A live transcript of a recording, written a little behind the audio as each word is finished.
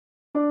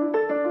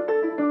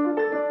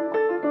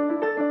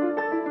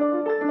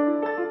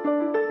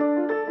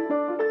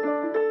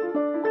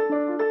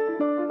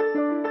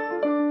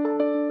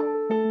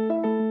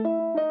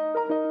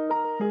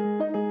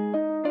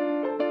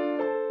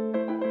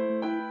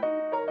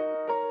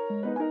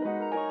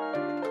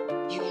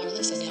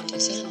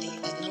Sandy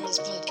and Nora's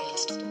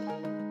podcast.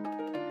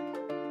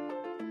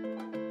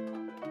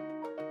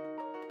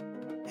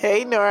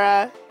 Hey,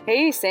 Nora.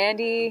 Hey,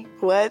 Sandy.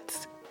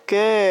 What's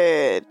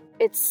good?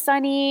 It's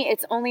sunny.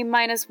 It's only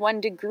 -1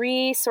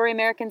 degree. Sorry,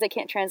 Americans, I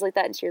can't translate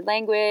that into your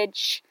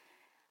language.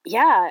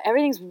 Yeah,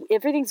 everything's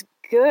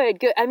good.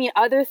 Good. I mean,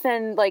 other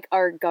than like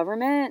our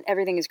government,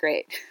 everything is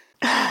great.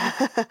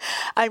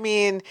 I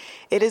mean,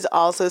 it is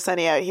also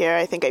sunny out here.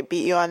 I think I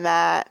beat you on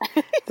that.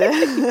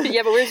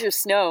 Yeah, but where's your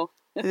snow?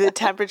 The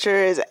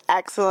temperature is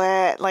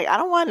excellent. Like, I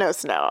don't want no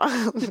snow.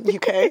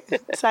 Okay?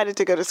 Decided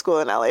to go to school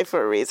in LA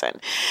for a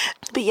reason.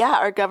 But yeah,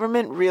 our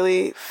government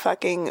really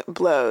fucking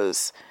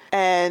blows.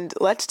 And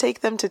let's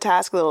take them to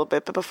task a little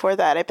bit. But before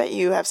that, I bet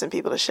you have some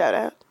people to shout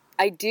out.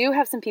 I do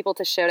have some people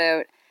to shout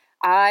out.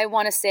 I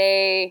want to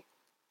say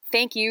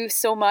thank you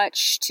so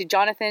much to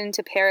Jonathan,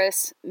 to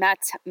Paris,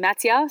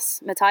 Matthias.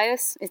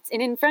 It's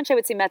in French I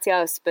would say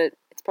Matthias, but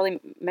it's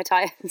probably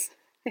Matthias.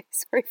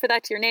 Sorry for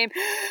that to your name.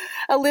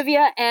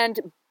 Olivia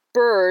and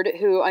Bird,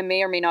 who I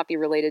may or may not be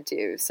related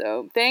to.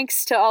 So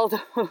thanks to all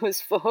those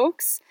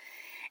folks.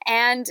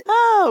 And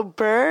oh,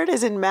 Bird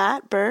is in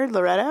Matt Bird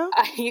Loretto.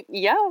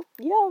 Yeah.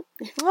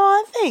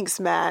 Oh, thanks,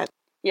 Matt.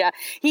 Yeah,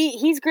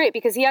 he's great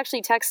because he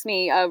actually texts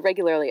me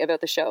regularly about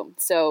the show.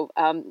 So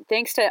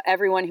thanks to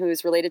everyone who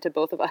is related to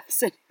both of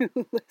us and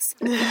who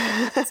listens.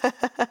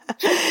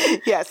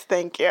 Yes,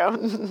 thank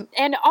you.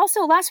 And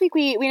also last week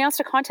we announced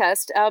a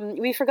contest.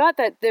 We forgot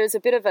that there's a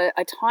bit of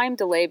a time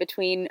delay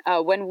between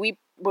when we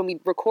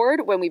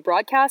record, when we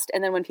broadcast,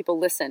 and then when people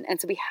listen.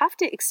 And so we have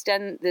to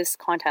extend this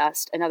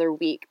contest another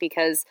week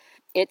because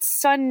it's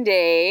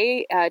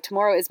Sunday,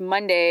 tomorrow is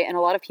Monday, and a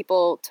lot of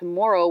people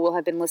tomorrow will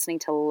have been listening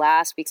to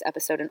last week's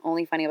episode and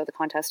only finding out about the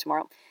contest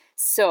tomorrow.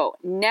 So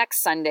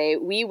next Sunday,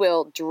 we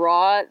will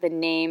draw the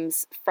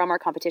names from our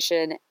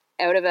competition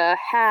out of a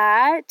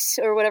hat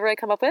or whatever I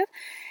come up with.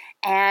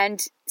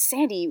 And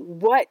Sandy,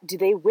 what do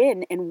they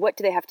win and what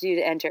do they have to do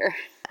to enter?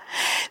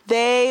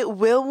 They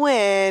will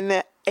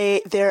win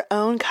their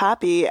own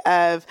copy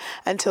of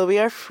Until We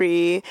Are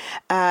Free,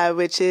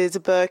 which is a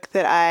book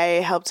that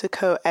I helped to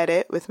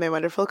co-edit with my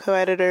wonderful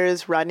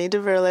co-editors, Rodney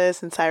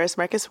DeVerlis and Cyrus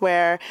Marcus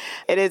Ware.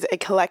 It is a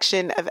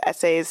collection of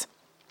essays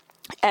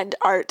and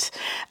art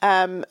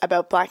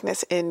about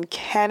Blackness in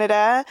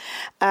Canada.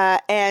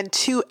 And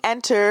to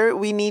enter,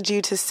 we need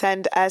you to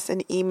send us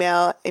an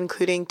email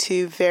including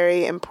 2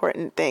 very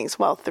important things.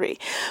 Well, 3.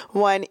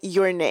 1,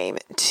 your name.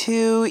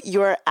 2,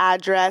 your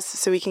address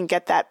so we can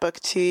get that book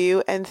to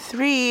you. And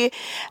 3,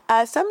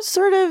 some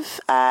sort of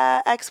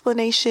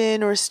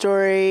explanation or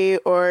story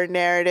or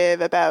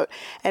narrative about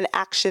an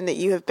action that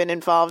you have been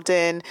involved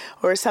in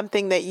or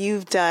something that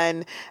you've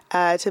done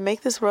to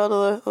make this world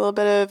a little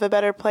bit of a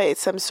better place.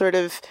 Some sort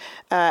of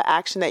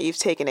action that you've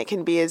taken. It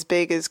can be as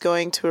big as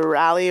going to a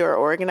rally or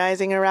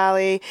organizing a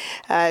rally,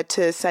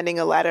 to sending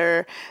a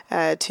letter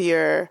to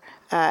your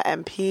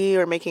MP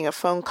or making a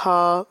phone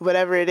call,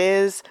 whatever it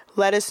is.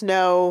 Let us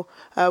know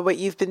what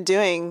you've been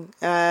doing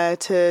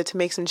to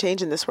make some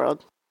change in this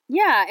world.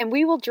 Yeah, and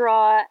we will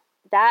draw.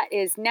 That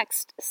is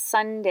next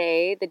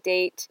Sunday. The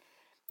date,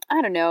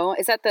 I don't know.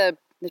 Is that the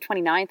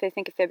 29th, I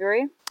think, of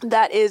February?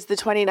 That is the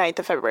 29th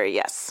of February,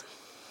 yes.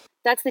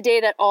 That's the day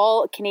that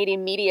all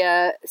Canadian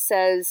media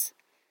says,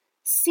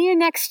 "See you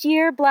next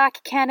year,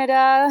 Black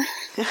Canada."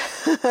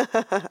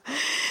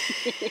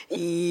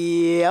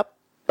 Yep.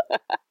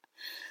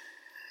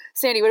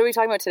 Sandy, what are we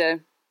talking about today?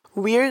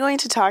 We are going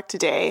to talk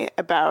today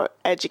about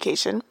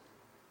education.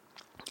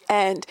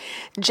 And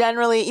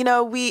generally, you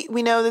know, we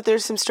know that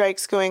there's some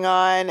strikes going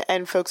on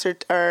and folks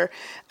are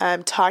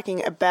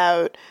talking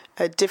about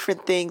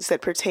different things that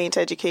pertain to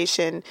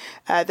education.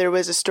 There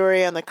was a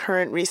story on The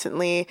Current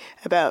recently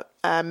about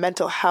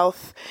mental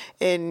health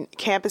in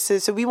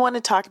campuses. So we want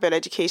to talk about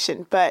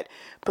education. But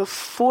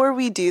before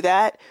we do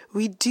that,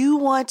 we do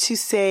want to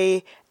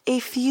say a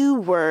few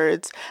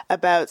words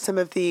about some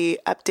of the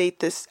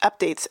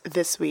updates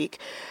this week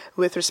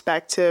with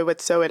respect to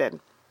Wet'suwet'en.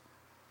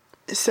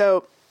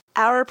 So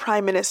our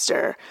Prime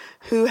Minister,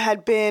 who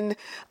had been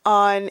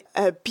on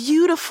a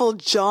beautiful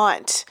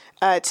jaunt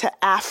to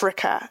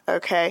Africa,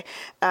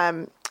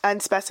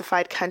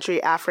 unspecified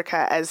country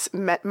Africa, as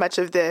much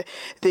of the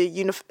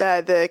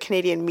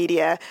Canadian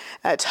media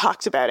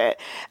talked about it.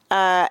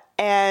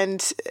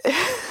 And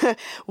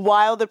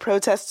while the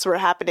protests were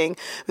happening,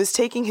 was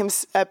taking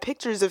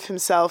pictures of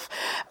himself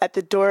at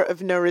the door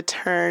of no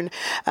return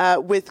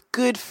with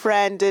good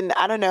friend and,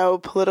 I don't know,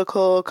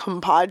 political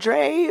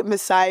compadre,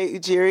 Masai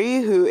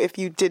Ujiri, who, if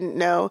you didn't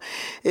know,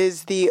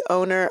 is the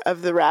owner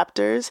of the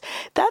Raptors.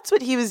 That's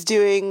what he was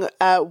doing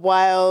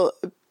while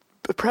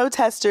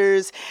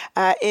protesters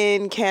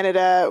in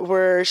Canada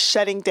were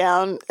shutting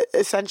down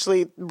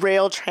essentially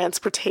rail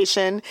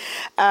transportation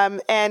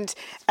and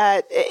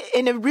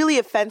in a really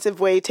offensive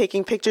way,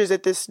 taking pictures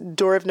at this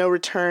door of no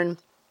return,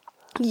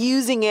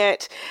 using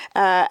it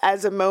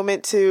as a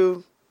moment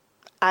to,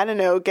 I don't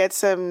know, get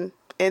some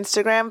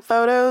Instagram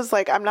photos.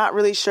 Like, I'm not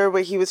really sure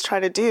what he was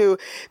trying to do,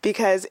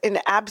 because in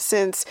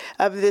absence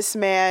of this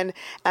man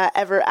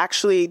ever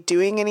actually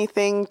doing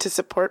anything to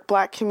support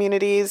Black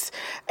communities,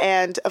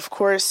 and of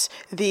course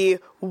the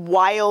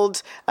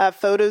wild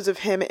photos of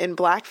him in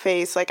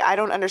blackface, like, I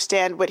don't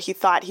understand what he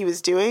thought he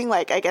was doing.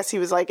 Like, I guess he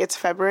was like, it's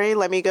February,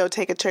 let me go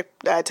take a trip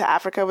to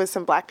Africa with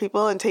some Black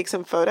people and take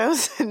some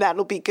photos and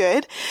that'll be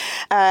good.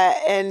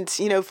 And,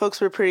 you know, folks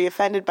were pretty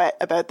offended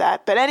about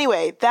that. But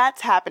anyway,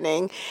 that's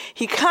happening.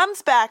 He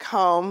comes back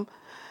home.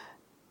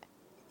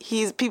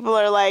 People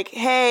are like,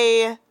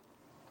 hey,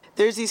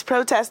 there's these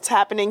protests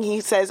happening.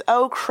 He says,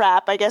 oh,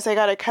 crap, I guess I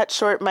got to cut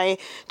short my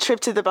trip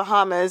to the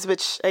Bahamas,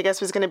 which I guess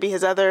was going to be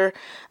his other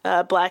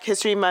Black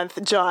History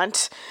Month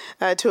jaunt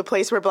to a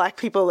place where Black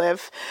people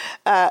live.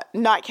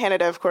 Not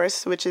Canada, of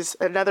course, which is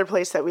another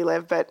place that we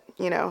live, but,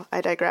 you know,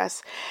 I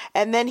digress.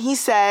 And then he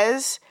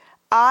says,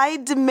 I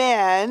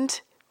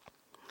demand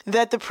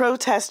that the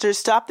protesters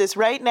stop this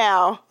right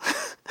now.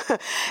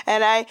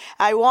 And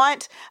I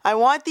want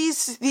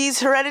these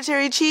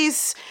hereditary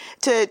chiefs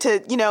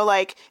to you know,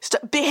 like,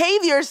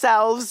 behave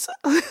yourselves.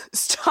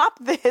 Stop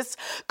this.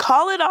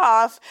 Call it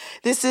off.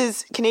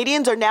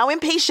 Canadians are now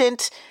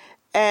impatient,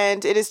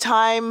 and it is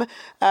time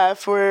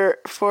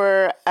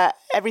for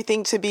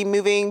everything to be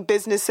moving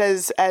business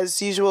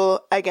as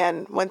usual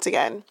once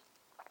again.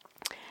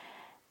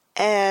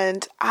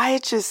 And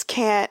I just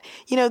can't,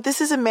 you know, this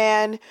is a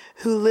man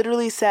who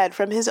literally said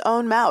from his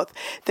own mouth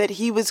that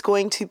he was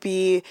going to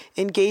be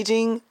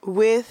engaging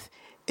with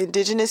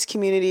Indigenous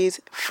communities,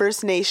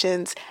 First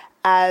Nations,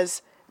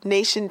 as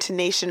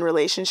nation-to-nation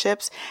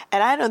relationships.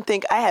 And I don't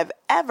think I have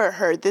ever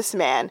heard this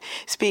man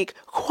speak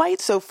quite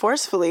so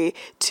forcefully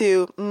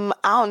to,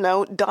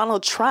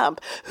 Donald Trump,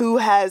 who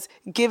has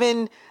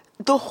given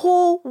the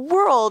whole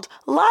world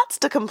lots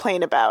to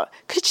complain about.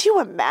 Could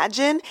you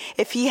imagine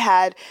if he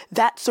had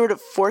that sort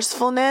of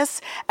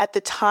forcefulness at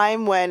the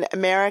time when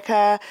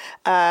America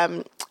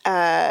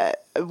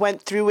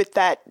went through with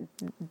that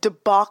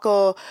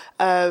debacle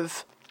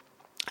of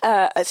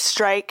a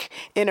strike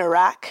in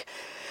Iraq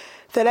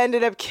that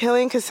ended up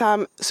killing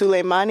Qasem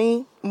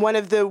Soleimani, one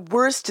of the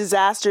worst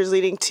disasters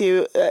leading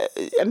to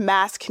a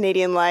mass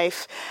Canadian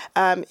life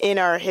in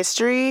our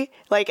history?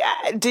 Like,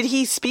 did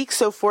he speak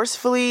so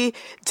forcefully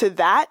to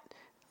that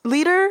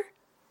leader?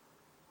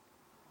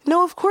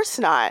 No, of course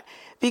not,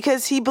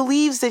 because he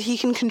believes that he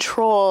can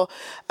control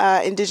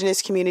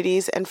Indigenous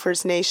communities and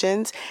First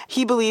Nations.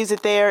 He believes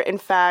that they are, in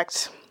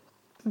fact,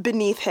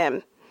 beneath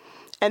him,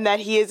 and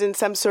that he is in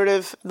some sort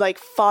of like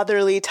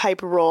fatherly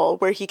type role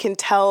where he can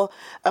tell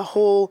a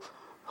whole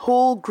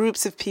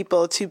groups of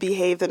people to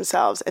behave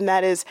themselves. And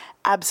that is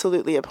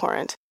absolutely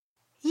abhorrent.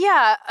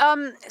 Yeah.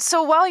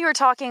 So while you were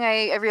talking,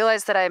 I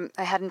realized that I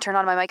hadn't turned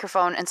on my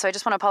microphone. And so I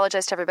just want to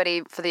apologize to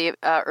everybody for the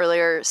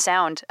earlier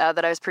sound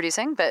that I was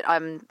producing, but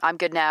I'm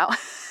good now.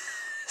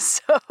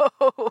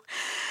 So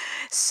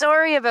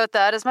sorry about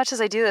that. As much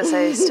as I do this,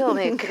 I still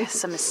make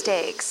some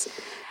mistakes.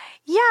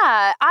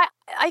 Yeah,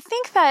 I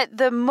think that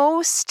the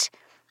most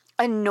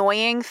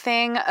annoying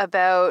thing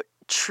about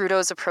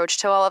Trudeau's approach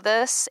to all of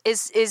this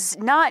is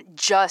not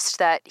just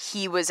that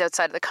he was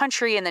outside of the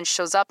country and then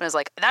shows up and is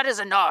like, that is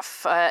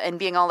enough, and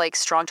being all like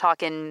strong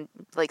talking,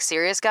 like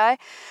serious guy.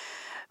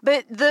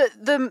 But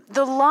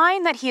the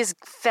line that he has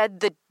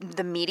fed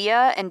the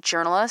media and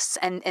journalists,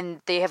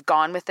 and they have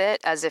gone with it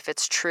as if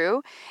it's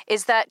true,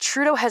 is that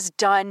Trudeau has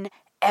done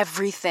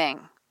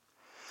everything.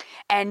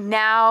 And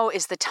now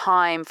is the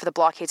time for the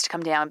blockades to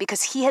come down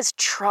because he has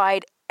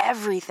tried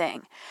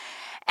everything.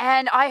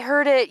 And I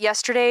heard it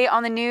yesterday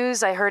on the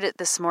news. I heard it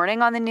this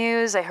morning on the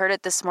news. I heard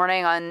it this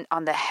morning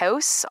on the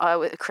House.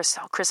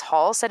 Chris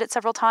Hall said it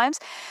several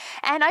times.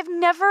 And I've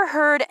never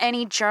heard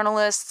any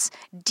journalists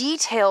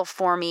detail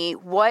for me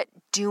what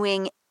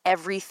doing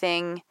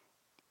everything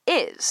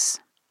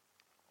is.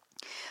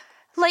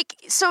 Like,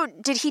 so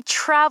did he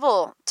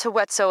travel to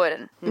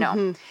Wet'suwet'en? No.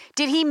 Mm-hmm.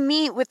 Did he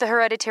meet with the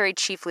hereditary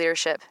chief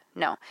leadership?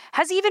 No.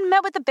 Has he even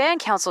met with the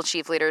band council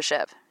chief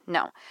leadership?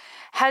 No.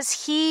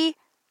 Has he,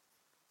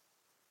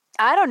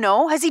 I don't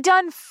know, has he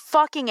done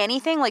fucking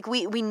anything? Like,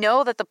 we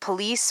know that the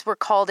police were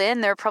called in.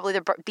 They're probably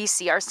the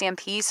BC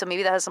RCMP, so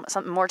maybe that has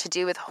something more to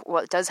do with,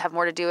 well, it does have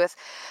more to do with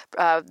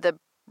the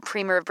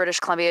Premier of British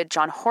Columbia,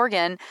 John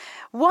Horgan.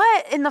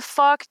 What in the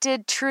fuck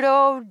did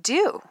Trudeau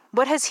do?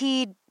 What has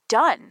he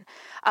done?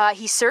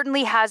 He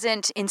certainly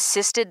hasn't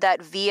insisted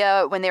that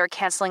via, when they were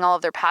canceling all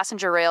of their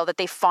passenger rail, that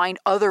they find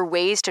other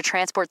ways to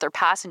transport their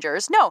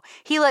passengers. No,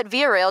 he let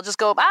Via Rail just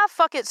go,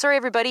 fuck it, sorry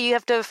everybody, you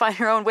have to find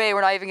your own way. We're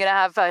not even going to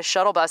have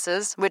shuttle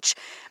buses, which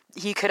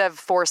he could have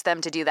forced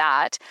them to do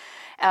that.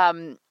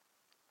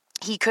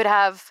 He could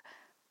have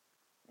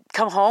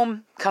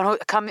come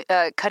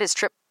cut his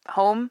trip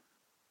home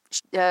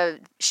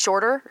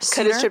shorter,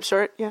 sooner. Cut his trip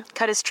short, yeah.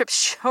 Cut his trip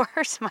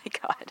short, my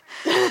God.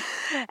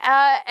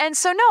 And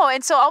so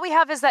all we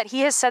have is that he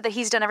has said that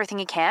he's done everything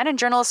he can, and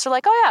journalists are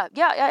like, oh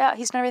yeah,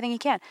 he's done everything he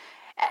can.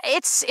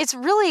 It's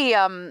really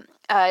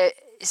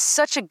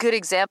such a good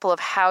example of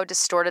how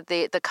distorted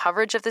the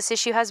coverage of this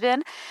issue has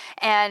been.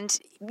 And,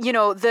 you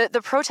know,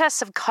 the protests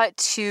have cut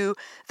to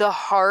the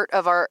heart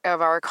of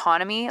our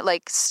economy.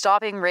 Like,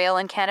 stopping rail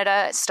in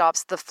Canada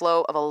stops the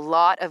flow of a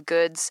lot of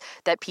goods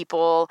that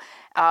people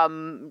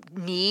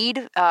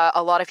need.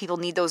 A lot of people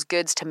need those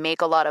goods to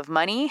make a lot of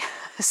money.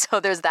 So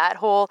there's that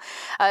whole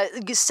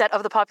set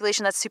of the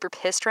population that's super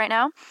pissed right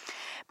now.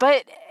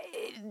 But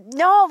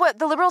no, what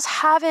the Liberals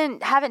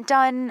haven't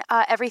done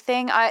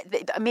everything.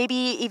 Maybe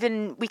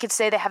even we could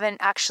say they haven't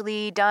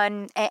actually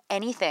done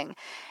anything.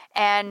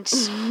 And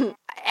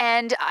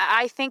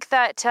I think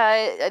that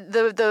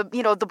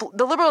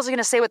the Liberals are going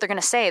to say what they're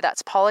going to say.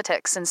 That's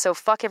politics. And so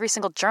fuck every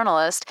single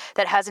journalist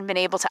that hasn't been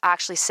able to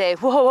actually say,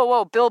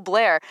 whoa, Bill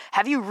Blair,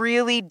 have you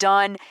really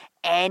done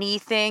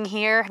anything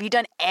here? Have you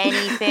done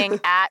anything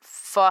at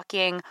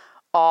fucking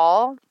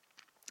all?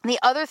 The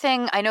other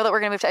thing, I know that we're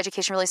going to move to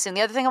education really soon.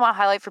 The other thing I want to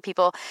highlight for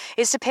people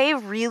is to pay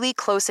really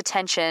close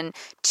attention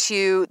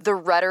to the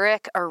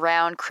rhetoric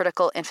around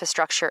critical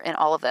infrastructure in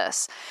all of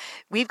this.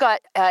 We've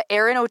got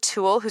Erin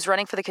O'Toole, who's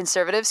running for the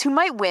Conservatives, who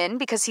might win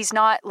because he's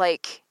not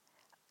like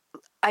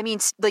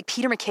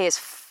Peter MacKay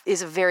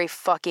is a very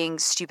fucking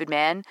stupid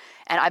man,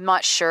 and I'm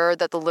not sure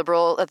that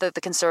the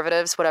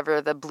Conservatives,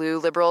 whatever, the blue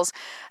Liberals,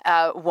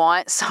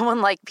 want someone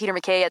like Peter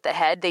MacKay at the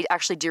head. They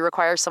actually do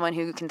require someone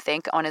who can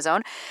think on his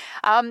own.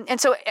 And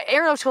so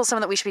Erin O'Toole is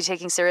someone that we should be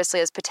taking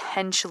seriously as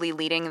potentially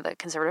leading the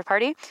Conservative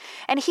Party.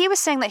 And he was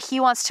saying that he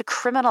wants to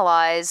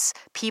criminalize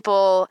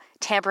people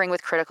tampering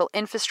with critical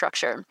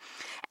infrastructure.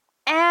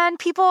 And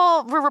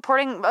people were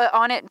reporting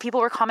on it. People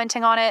were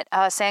commenting on it,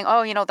 saying,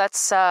 "Oh, you know,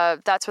 that's where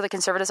the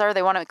Conservatives are.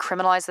 They want to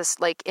criminalize this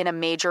like in a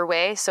major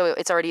way. So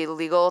it's already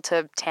illegal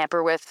to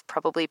tamper with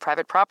probably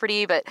private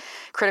property, but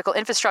critical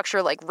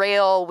infrastructure like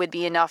rail would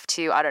be enough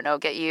to, I don't know,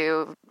 get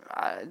you.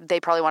 They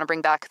probably want to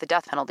bring back the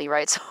death penalty,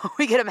 right? So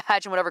we can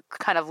imagine whatever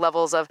kind of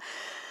levels of.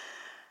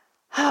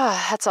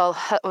 That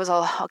was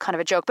all kind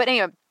of a joke, but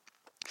anyway."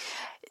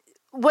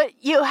 What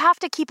you have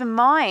to keep in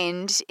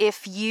mind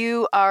if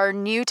you are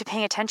new to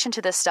paying attention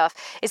to this stuff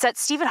is that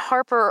Stephen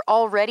Harper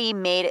already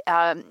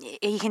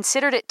he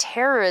considered it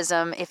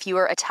terrorism if you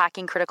were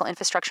attacking critical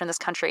infrastructure in this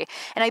country.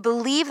 And I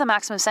believe the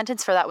maximum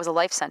sentence for that was a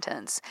life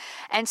sentence.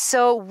 And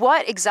so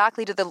what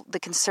exactly do the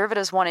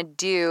Conservatives want to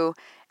do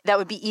that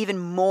would be even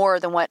more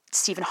than what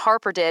Stephen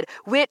Harper did,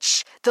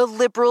 which the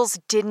Liberals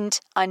didn't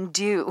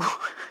undo?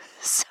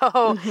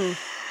 So...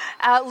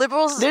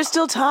 Liberals, there's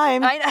still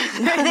time. They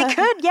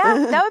could,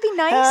 yeah, that would be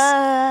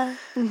nice.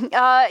 And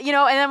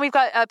then we've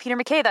got Peter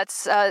MacKay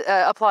that's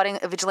applauding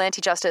vigilante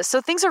justice. So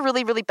things are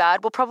really, really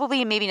bad. We'll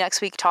probably maybe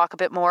next week talk a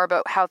bit more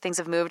about how things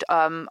have moved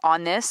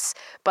on this.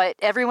 But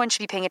everyone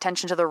should be paying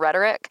attention to the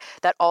rhetoric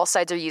that all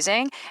sides are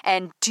using,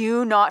 and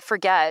do not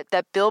forget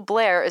that Bill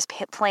Blair is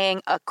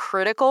playing a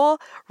critical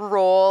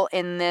role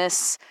in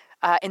this,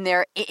 in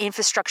their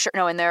infrastructure.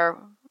 No, in their.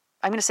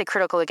 I'm going to say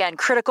critical again,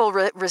 critical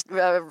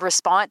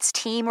response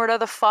team or whatever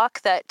the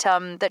fuck that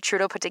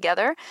Trudeau put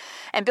together.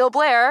 And Bill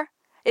Blair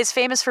is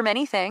famous for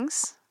many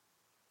things.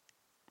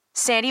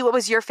 Sandy, what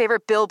was your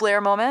favorite Bill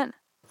Blair moment?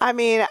 I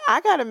mean,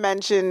 I got to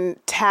mention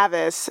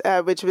Tavis,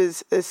 which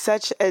was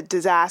such a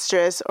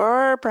disastrous,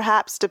 or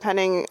perhaps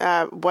depending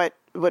what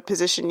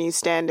position you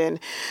stand in,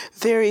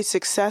 very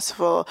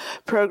successful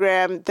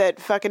program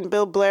that fucking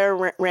Bill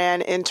Blair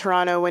ran in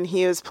Toronto when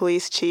he was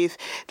police chief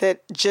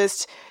that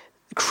just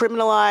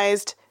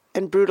criminalized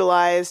and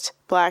brutalized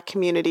Black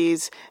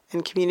communities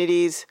and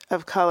communities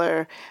of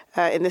color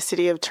in the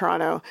city of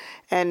Toronto,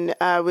 and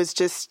was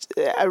just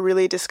a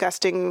really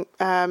disgusting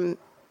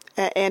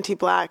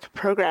anti-Black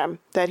program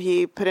that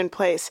he put in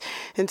place.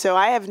 And so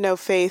I have no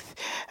faith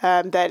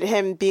that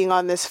him being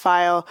on this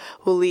file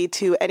will lead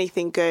to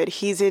anything good.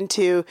 He's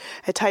into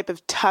a type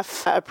of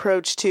tough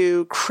approach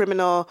to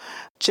criminal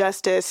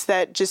justice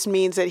that just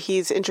means that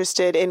he's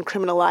interested in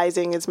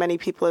criminalizing as many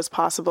people as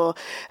possible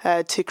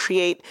to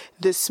create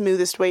the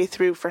smoothest way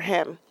through for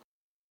him.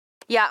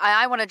 Yeah,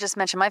 I want to just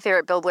mention my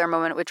favorite Bill Blair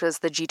moment, which was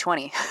the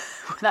G20.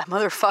 That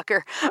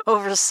motherfucker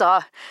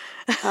oversaw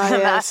the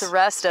mass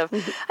arrest of,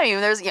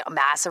 there's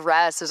mass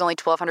arrest. There's only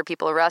 1,200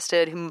 people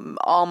arrested,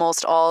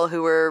 almost all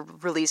who were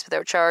released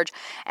without charge.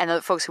 And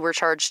the folks who were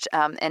charged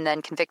and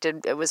then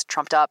convicted, it was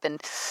trumped up.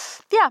 And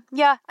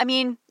yeah, I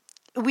mean,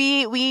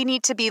 we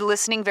need to be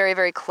listening very,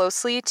 very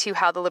closely to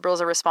how the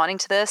Liberals are responding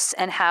to this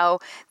and how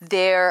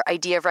their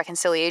idea of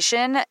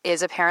reconciliation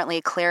is apparently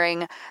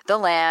clearing the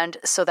land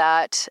so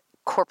that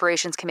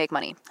corporations can make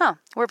money. Where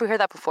have we heard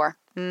that before?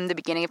 The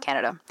beginning of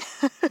Canada.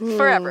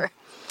 Forever.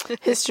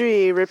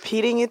 History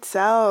repeating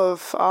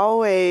itself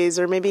always,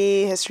 or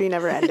maybe history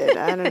never ended.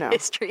 I don't know.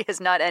 History has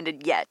not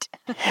ended yet.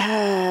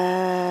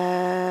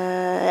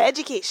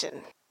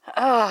 Education.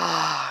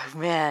 Oh,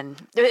 man.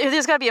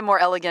 There's got to be a more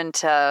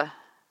elegant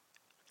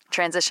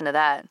transition to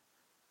that.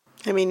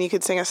 I mean, you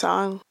could sing a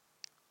song.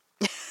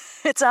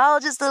 It's all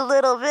just a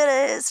little bit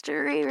of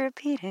history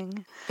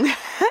repeating.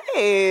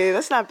 Hey,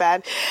 that's not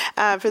bad.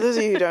 For those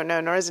of you who don't know,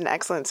 Nora's an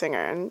excellent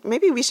singer, and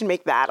maybe we should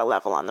make that a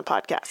level on the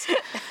podcast.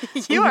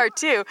 You are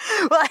too.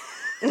 Well,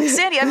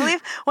 Sandy, I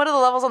believe one of the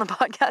levels on the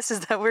podcast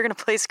is that we're going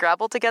to play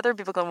Scrabble together.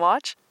 People can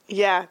watch.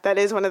 Yeah, that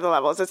is one of the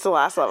levels. It's the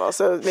last level.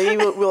 So maybe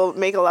we'll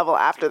make a level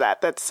after that.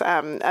 That's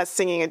us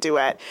singing a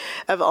duet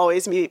of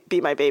Always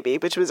Be My Baby,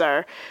 which was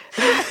our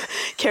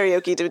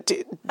karaoke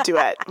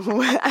duet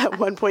at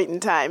one point in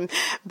time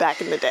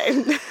back in the day.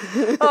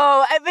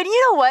 But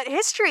you know what?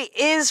 History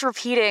is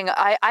repeating.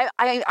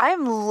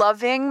 I'm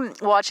loving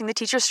watching the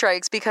teacher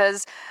strikes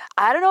because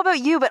I don't know about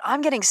you, but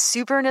I'm getting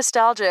super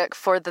nostalgic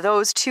for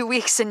those 2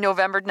 weeks in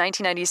November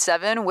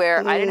 1997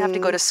 where I didn't have to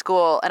go to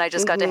school and I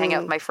just got to hang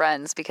out with my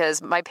friends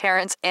because my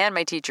parents and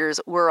my teachers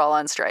were all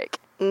on strike.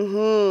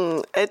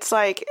 It's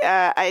like,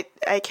 I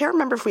can't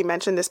remember if we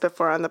mentioned this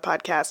before on the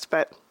podcast,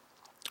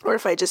 or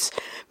if I just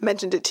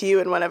mentioned it to you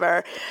in one of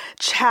our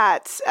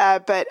chats,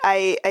 but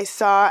I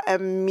saw a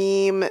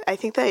meme, I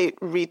think they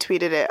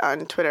retweeted it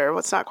on Twitter. Well,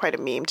 it's not quite a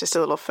meme, just a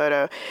little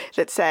photo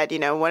that said,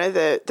 one of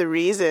the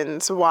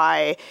reasons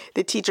why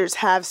the teachers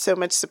have so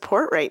much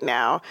support right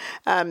now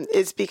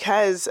is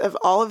because of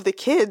all of the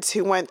kids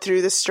who went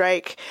through the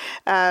strike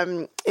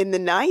in the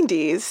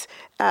 90s.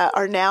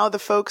 Are now the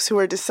folks who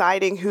are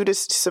deciding who to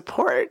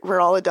support. We're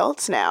all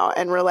adults now.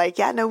 And we're like,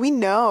 yeah, no, we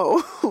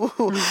know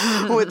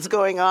what's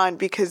going on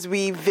because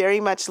we very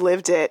much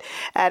lived it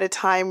at a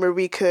time where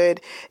we could,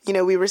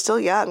 we were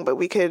still young, but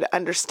we could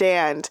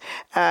understand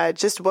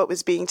just what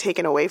was being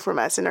taken away from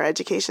us in our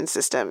education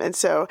system. And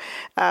so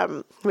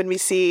when we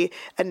see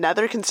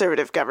another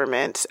conservative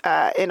government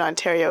in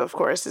Ontario, of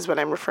course, is what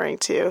I'm referring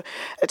to,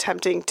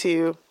 attempting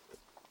to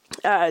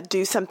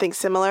do something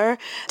similar,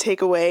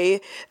 take away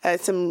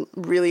some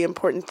really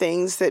important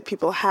things that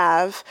people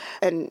have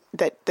and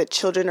that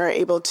children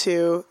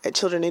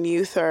and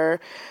youth are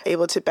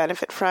able to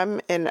benefit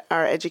from in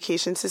our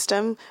education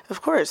system.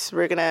 Of course,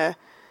 we're going to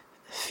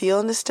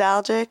feel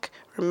nostalgic,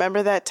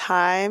 remember that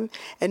time,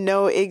 and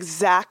know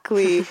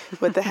exactly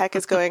what the heck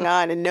is going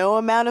on. And no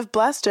amount of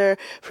bluster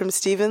from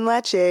Stephen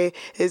Lecce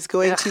is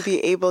going to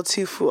be able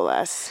to fool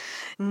us.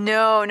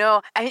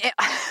 No.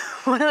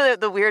 One of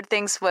the weird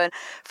things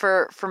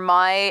for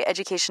my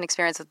education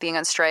experience with being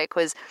on strike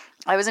was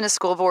I was in a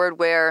school board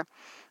where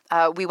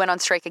we went on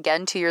strike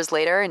again 2 years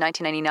later in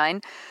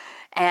 1999.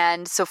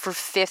 And so for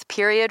fifth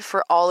period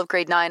for all of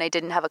grade 9, I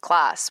didn't have a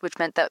class, which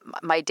meant that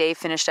my day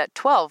finished at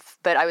 12,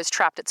 but I was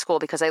trapped at school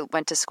because I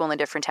went to school in a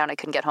different town. I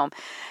couldn't get home.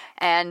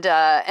 And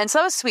so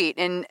that was sweet.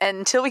 And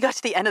until we got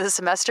to the end of the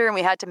semester and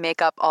we had to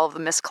make up all of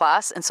the missed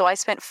class. And so I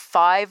spent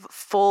 5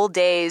 full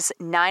days,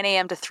 9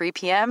 a.m. to 3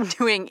 p.m.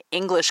 doing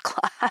English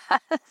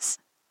class.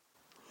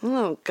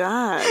 Oh,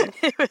 God.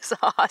 It was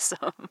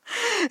awesome.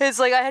 It's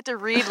like I had to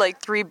read like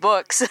 3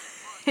 books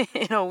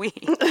in a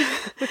week.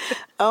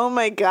 Oh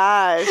my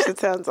gosh, that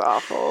sounds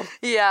awful.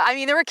 Yeah, I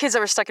mean, there were kids that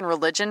were stuck in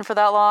religion for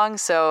that long.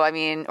 So, I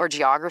mean, or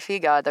geography.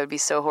 God, that would be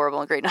so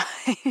horrible in grade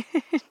 9.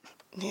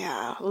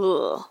 Yeah.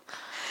 Ugh.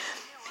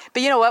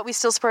 But you know what? We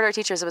still support our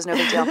teachers. It was no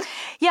big deal.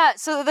 Yeah.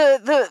 So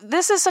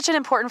this is such an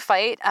important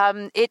fight.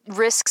 It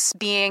risks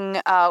being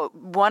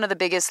one of the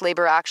biggest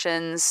labor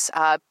actions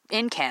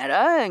in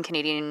Canada and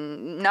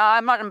Canadian. No,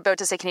 I'm not about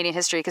to say Canadian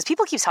history because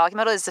people keep talking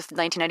about it as if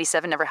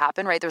 1997 never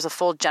happened. Right? There was a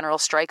full general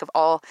strike of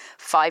all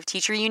 5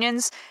 teacher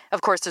unions.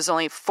 Of course, there's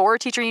only 4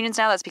 teacher unions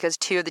now. That's because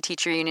 2 of the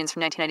teacher unions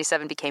from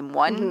 1997 became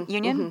one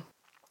union. Mm-hmm.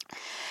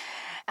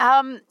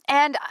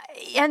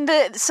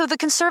 So the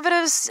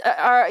Conservatives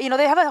are,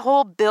 they have a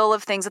whole bill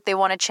of things that they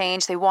want to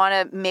change. They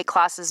want to make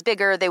classes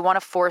bigger. They want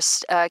to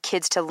force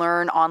kids to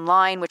learn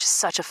online, which is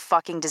such a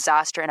fucking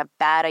disaster and a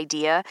bad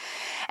idea.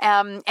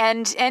 And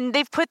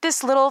they've put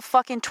this little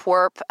fucking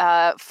twerp,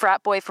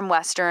 frat boy from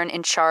Western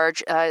in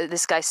charge,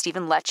 this guy,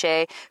 Stephen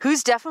Lecce,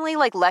 who's definitely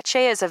like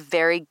Lecce is a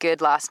very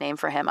good last name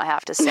for him, I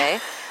have to say.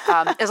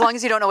 As long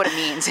as you don't know what it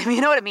means. If you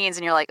know what it means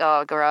and you're like,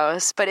 oh,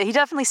 gross. But he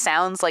definitely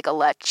sounds like a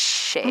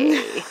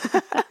Lecce.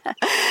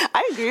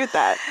 I agree with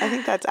that. I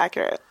think that's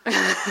accurate.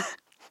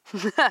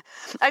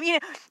 I mean,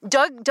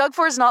 Doug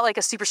Ford is not like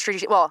a super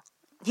strategic. Well,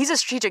 he's a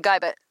strategic guy,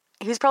 but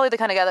he's probably the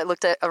kind of guy that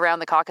looked around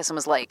the caucus and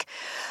was like,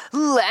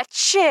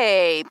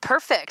 Lecce,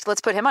 perfect.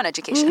 Let's put him on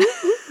education.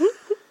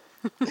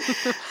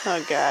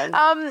 Oh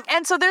God.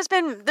 And so there's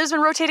been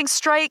rotating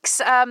strikes.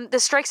 The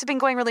strikes have been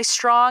going really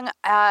strong.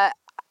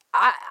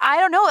 I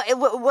don't know.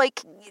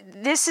 Like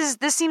this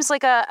seems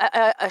like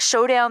a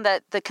showdown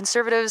that the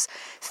Conservatives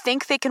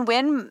think they can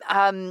win,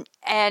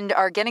 and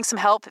are getting some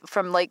help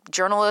from like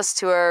journalists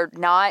who are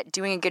not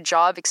doing a good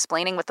job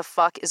explaining what the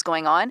fuck is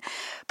going on.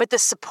 But the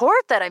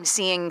support that I'm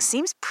seeing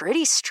seems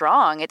pretty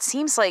strong. It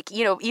seems like,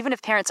 even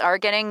if parents are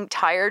getting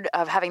tired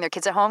of having their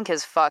kids at home,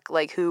 because fuck,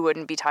 like who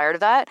wouldn't be tired of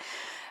that?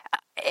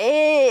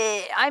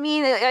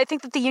 I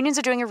think that the unions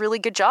are doing a really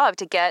good job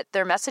to get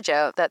their message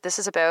out that this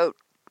is about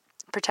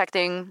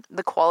protecting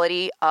the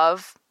quality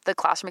of the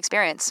classroom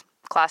experience,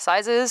 class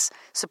sizes,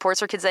 supports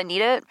for kids that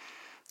need it,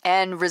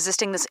 and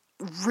resisting this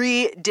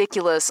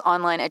ridiculous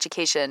online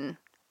education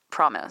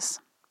promise.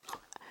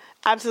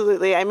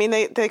 Absolutely. I mean,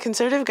 the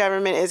conservative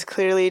government is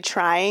clearly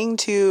trying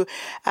to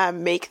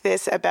make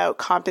this about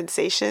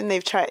compensation.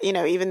 They've tried,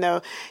 even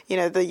though,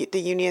 the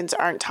unions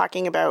aren't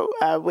talking about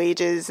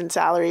wages and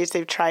salaries,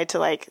 they've tried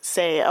to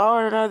say,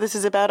 oh, no, this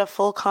is about a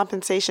full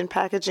compensation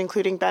package,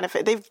 including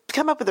benefit. They've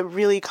come up with a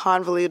really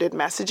convoluted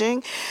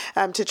messaging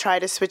to try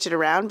to switch it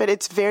around. But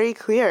it's very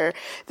clear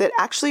that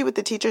actually what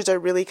the teachers are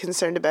really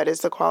concerned about is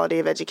the quality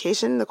of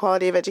education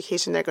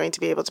they're going to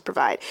be able to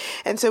provide.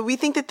 And so we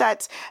think that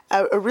that's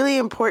a really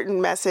important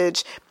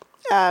message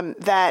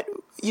that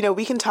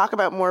we can talk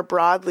about more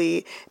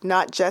broadly,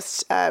 not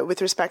just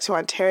with respect to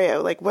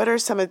Ontario. Like, what are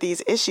some of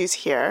these issues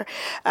here?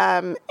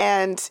 And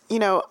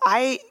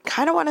I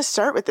kind of want to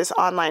start with this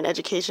online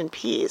education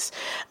piece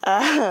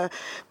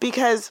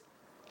because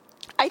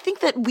I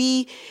think that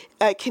we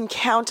can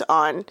count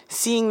on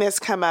seeing this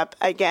come up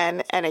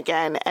again and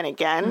again and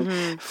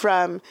again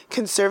from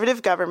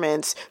conservative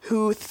governments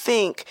who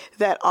think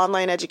that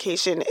online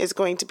education is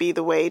going to be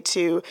the way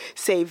to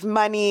save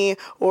money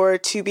or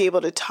to be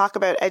able to talk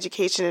about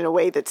education in a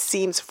way that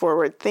seems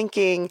forward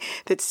thinking,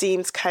 that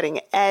seems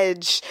cutting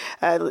edge,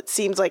 that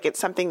seems like it's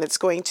something that's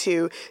going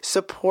to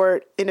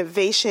support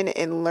innovation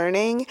in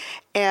learning.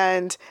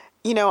 And,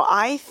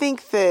 I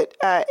think that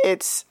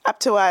it's up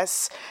to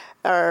us,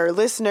 our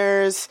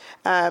listeners,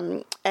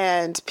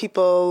 and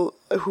people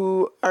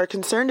who are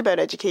concerned about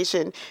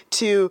education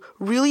to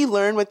really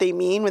learn what they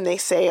mean when they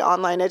say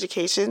online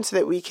education so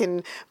that we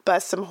can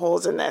bust some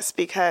holes in this,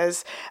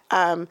 because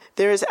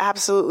there is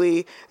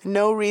absolutely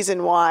no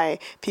reason why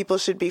people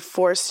should be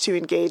forced to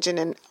engage in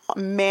a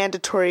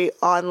mandatory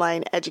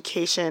online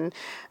education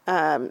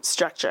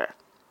structure.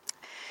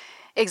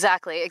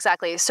 Exactly.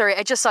 Sorry,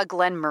 I just saw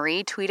Glenn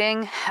Murray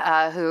tweeting,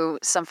 who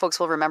some folks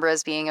will remember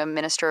as being a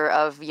minister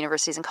of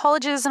universities and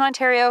colleges in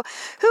Ontario,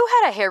 who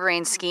had a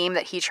harebrained scheme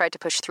that he tried to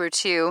push through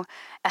too.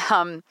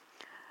 I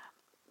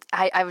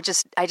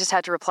just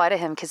had to reply to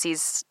him because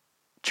he's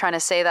trying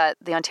to say that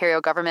the Ontario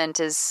government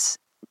is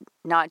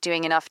not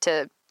doing enough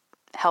to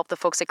help the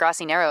folks at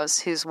Grassy Narrows,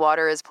 whose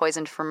water is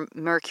poisoned from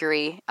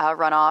mercury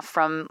runoff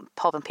from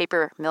pulp and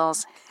paper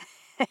mills.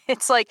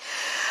 It's like,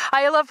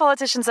 I love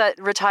politicians that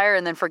retire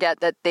and then forget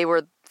that they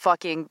were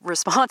fucking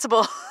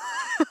responsible.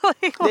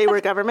 They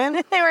were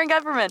government? They were in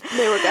government.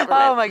 They were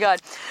government. Oh my God.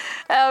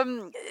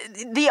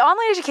 The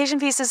online education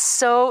piece is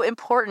so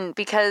important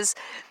because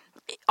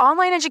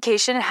online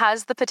education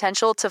has the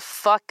potential to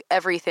fuck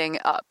everything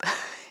up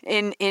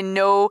in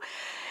no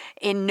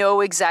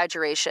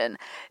exaggeration.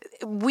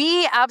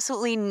 We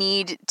absolutely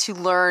need to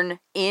learn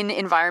in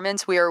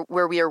environments where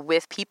we are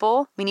with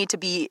people. We need to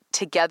be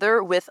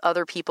together with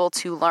other people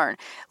to learn.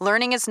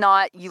 Learning is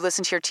not you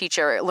listen to your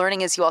teacher.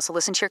 Learning is you also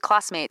listen to your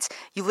classmates.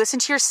 You listen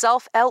to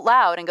yourself out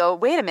loud and go,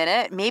 wait a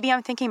minute, maybe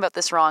I'm thinking about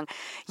this wrong.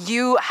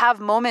 You have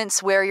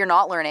moments where you're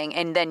not learning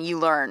and then you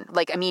learn.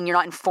 You're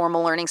not in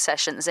formal learning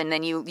sessions and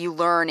then you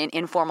learn in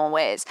informal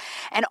ways.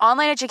 And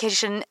online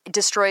education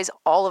destroys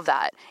all of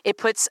that. It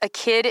puts a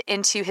kid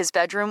into his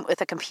bedroom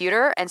with a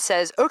computer and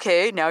says,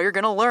 okay, now you're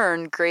going to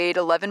learn grade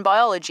 11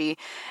 biology.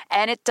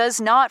 And it does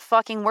not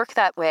fucking work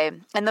that way.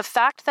 And the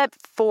fact that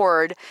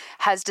Ford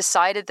has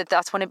decided that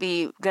that's going to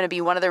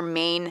be one of their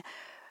main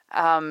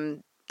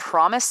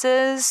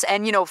promises,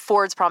 and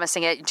Ford's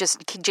promising it,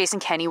 just Jason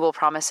Kenney will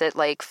promise it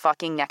like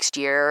fucking next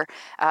year.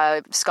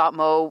 Scott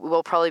Moe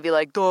will probably be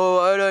like,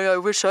 I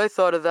wish I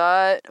thought of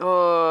that.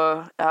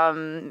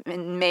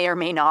 May or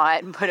may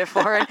not put it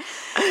forward.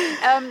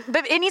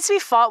 But it needs to be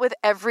fought with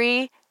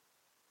every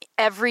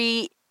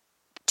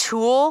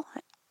tool,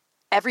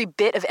 every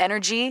bit of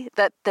energy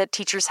that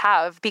teachers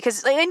have,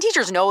 and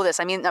teachers know this.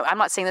 I mean, I'm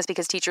not saying this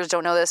because teachers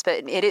don't know this,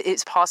 but it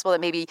is possible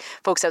that maybe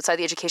folks outside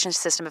the education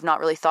system have not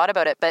really thought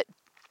about it. But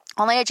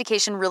online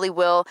education really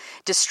will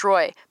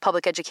destroy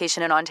public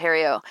education in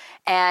Ontario,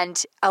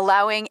 and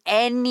allowing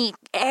any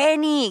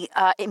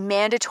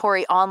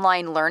mandatory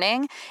online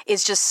learning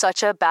is just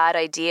such a bad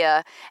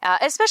idea,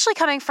 especially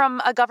coming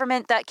from a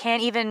government that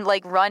can't even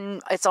run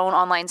its own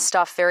online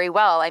stuff very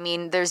well. I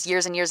mean, there's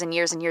years and years and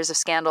years and years of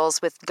scandals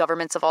with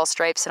governments of all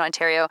stripes in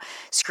Ontario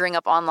screwing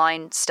up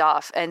online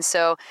stuff. And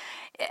so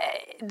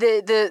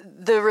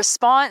the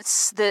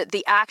response,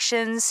 the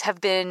actions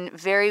have been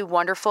very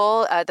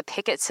wonderful. The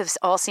pickets have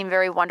all seemed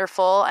very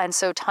wonderful, and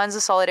so tons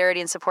of solidarity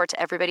and support to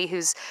everybody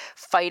who's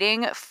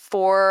fighting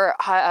for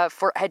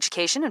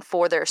education and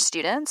for their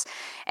students,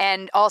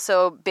 and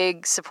also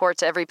big support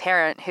to every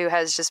parent who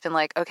has just been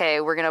like,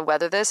 okay, we're going to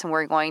weather this, and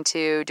we're going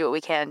to do what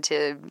we can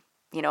to,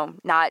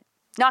 not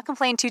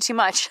complain too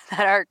much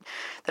that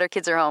our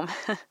kids are home.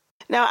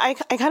 Now, I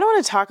kind of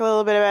want to talk a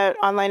little bit about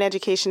online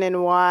education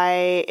and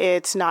why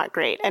it's not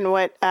great, and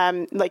what,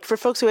 for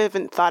folks who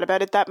haven't thought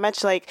about it that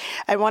much, I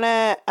want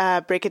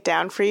to break it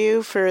down for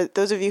you, for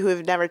those of you who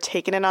have never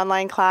taken an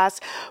online class,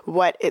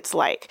 what it's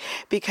like,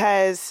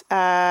 because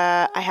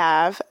I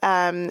have,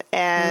 and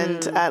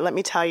let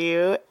me tell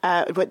you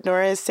what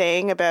Nora is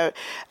saying about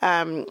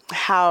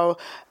how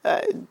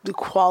the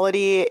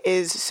quality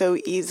is so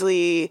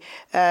easily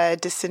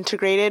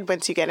disintegrated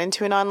once you get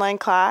into an online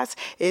class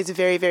is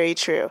very, very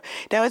true.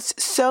 Now, it's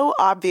so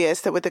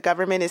obvious that what the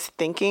government is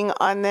thinking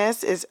on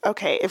this is,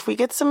 okay, if we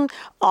get some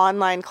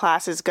online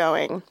classes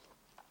going,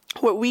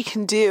 what we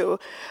can do,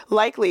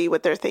 likely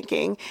what they're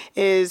thinking,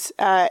 is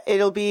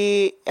it'll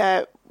be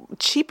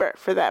cheaper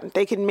for them.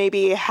 They can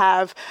maybe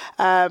have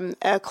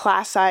a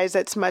class size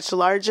that's much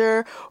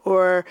larger,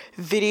 or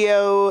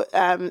video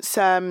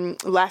some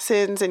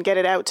lessons and get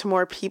it out to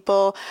more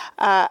people.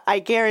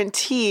 I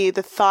guarantee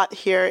the thought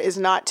here is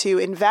not to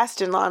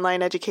invest in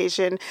online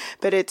education,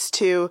 but it's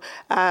to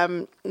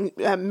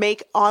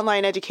make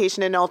online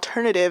education an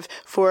alternative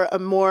for a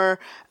more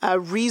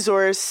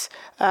resource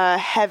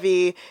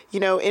heavy,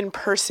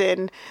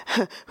 in-person,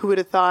 who would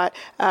have thought,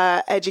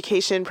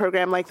 education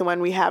program like the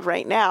one we have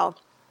right now.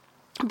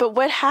 But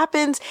what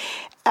happens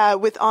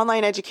with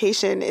online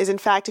education is, in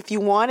fact, if you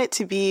want it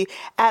to be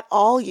at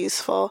all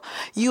useful,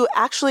 you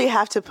actually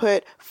have to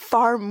put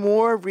far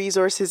more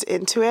resources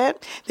into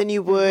it than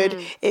you would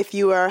if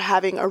you are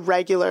having a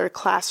regular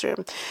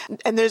classroom.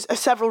 And there's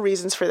several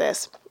reasons for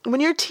this.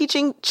 When you're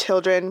teaching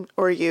children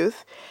or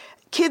youth,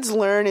 kids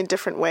learn in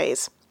different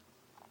ways.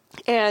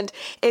 And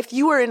if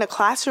you are in a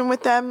classroom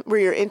with them where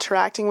you're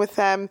interacting with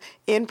them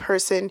in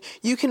person,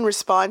 you can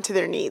respond to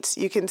their needs.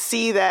 You can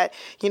see that,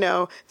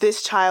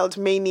 this child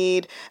may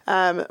need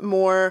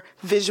more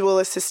visual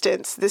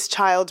assistance. This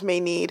child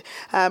may need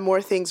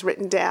more things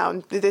written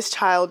down. This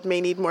child may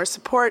need more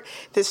support.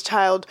 This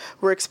child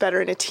works better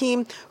in a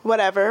team,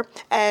 whatever,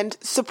 and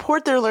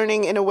support their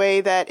learning in a way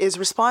that is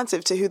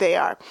responsive to who they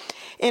are.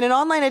 In an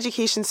online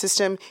education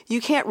system, you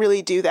can't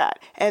really do that.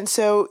 And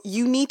so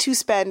you need to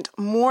spend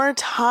more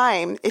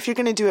time, if you're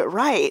going to do it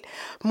right,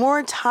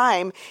 more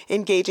time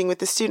engaging with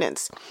the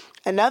students.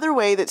 Another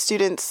way that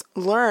students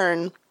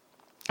learn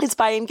is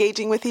by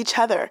engaging with each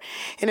other.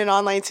 In an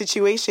online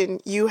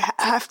situation, you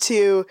have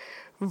to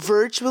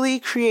virtually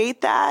create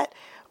that,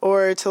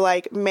 or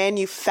to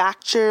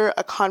manufacture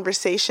a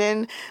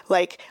conversation,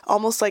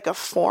 almost like a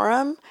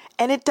forum.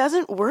 And it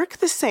doesn't work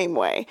the same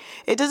way.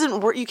 It doesn't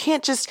work. You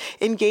can't just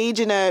engage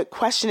in a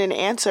question and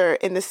answer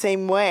in the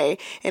same way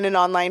in an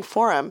online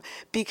forum,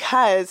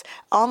 because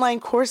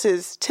online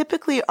courses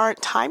typically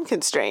aren't time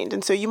constrained.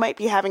 And so you might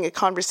be having a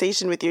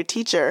conversation with your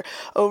teacher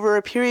over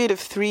a period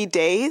of 3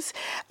 days,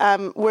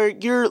 where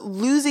you're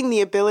losing the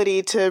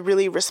ability to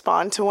really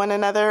respond to one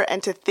another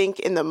and to think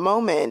in the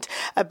moment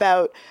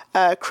about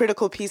a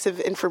critical piece of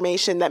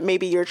information that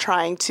maybe you're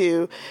trying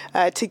to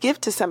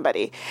give to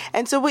somebody.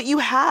 And so what you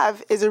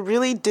have is a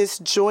really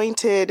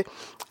disjointed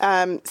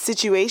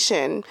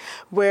situation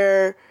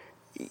where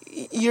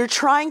you're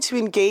trying to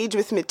engage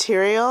with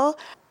material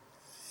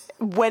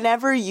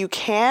whenever you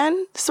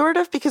can, sort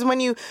of, because when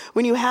you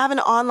have an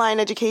online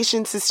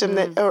education system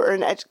or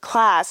an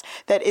class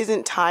that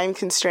isn't time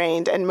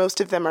constrained, and most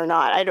of them are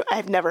not,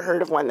 I've never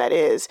heard of one that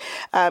is,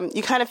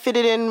 you kind of fit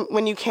it in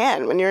when you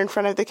can, when you're in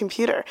front of the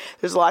computer.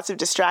 There's lots of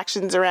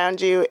distractions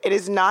around you. It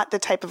is not the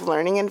type of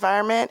learning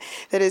environment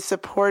that is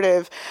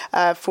supportive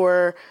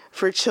for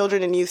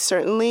children and youth,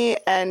 certainly,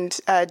 and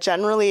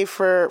generally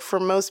for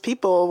most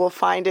people will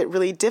find it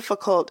really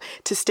difficult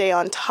to stay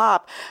on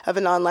top of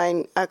an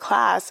online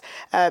class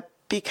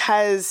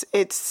because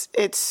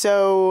it's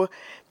so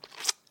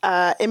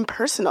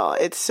impersonal.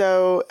 It's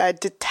so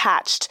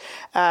detached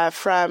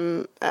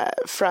from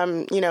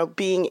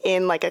being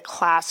in like a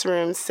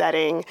classroom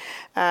setting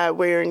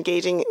where you're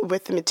engaging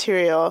with the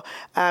material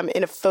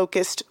in a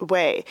focused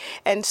way.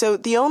 And so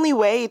the only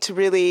way to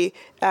really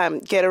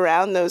get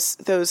around those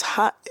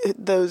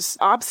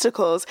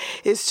obstacles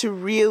is to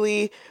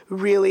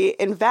really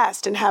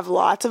invest and have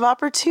lots of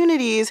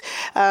opportunities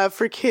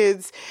for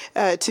kids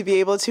to be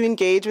able to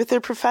engage with their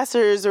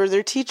professors or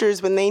their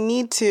teachers when they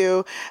need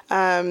to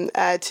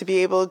be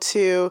able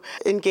to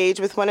engage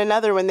with one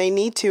another when they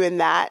need to, and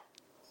that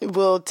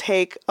will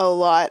take a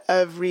lot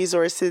of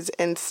resources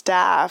and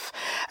staff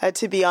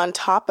to be on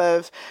top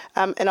of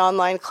an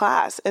online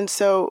class. And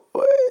so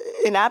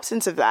in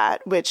absence of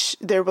that, which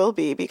there will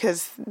be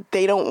because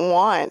they don't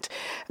want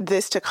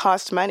this to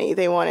cost money,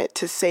 they want it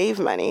to save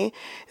money,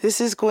 this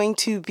is going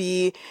to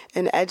be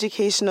an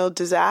educational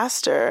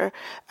disaster,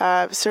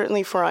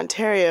 certainly for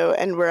Ontario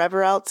and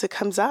wherever else it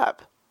comes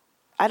up.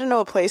 I don't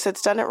know a place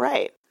that's done it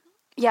right.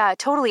 Yeah,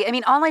 totally. I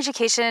mean, online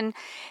education,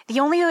 the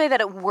only way that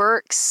it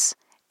works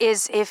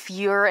is if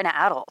you're an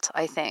adult,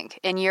 I think,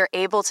 and you're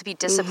able to be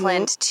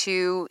disciplined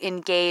to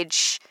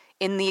engage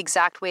in the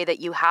exact way that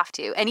you have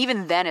to. And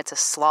even then, it's a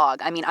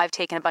slog. I mean, I've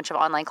taken a bunch of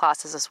online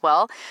classes as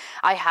well.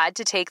 I had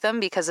to take them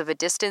because of a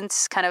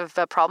distance kind of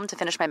a problem to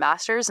finish my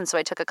master's. And so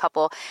I took a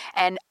couple.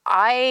 And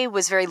I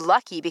was very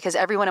lucky because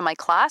everyone in my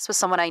class was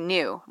someone I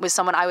knew, was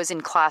someone I was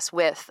in class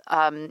with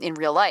in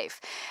real life.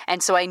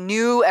 And so I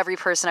knew every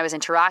person I was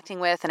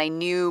interacting with, and I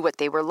knew what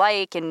they were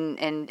like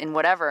and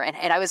whatever.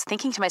 And I was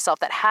thinking to myself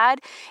that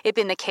had it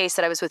been the case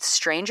that I was with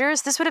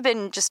strangers, this would have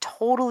been just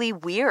totally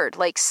weird,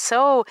 like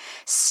so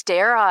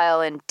sterile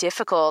and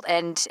difficult.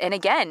 And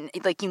again,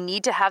 like you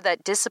need to have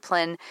that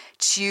discipline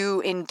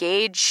to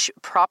engage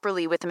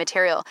properly with the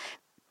material.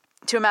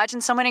 to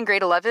imagine someone in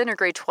grade 11 or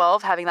grade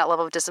 12 having that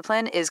level of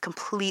discipline is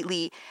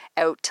completely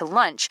out to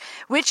lunch,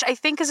 which I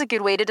think is a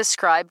good way to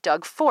describe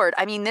Doug Ford.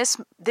 I mean, this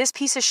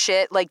piece of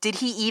shit, like, did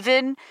he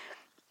even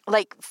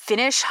like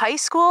finish high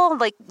school?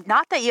 Like,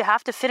 not that you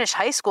have to finish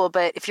high school,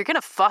 but if you're going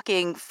to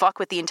fucking fuck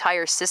with the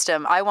entire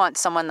system, I want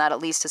someone that at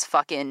least has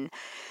fucking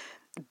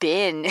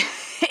been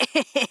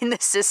in the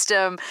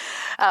system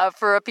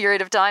for a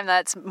period of time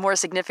that's more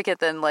significant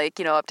than, like,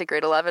 you know, up to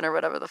grade 11 or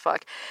whatever the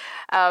fuck.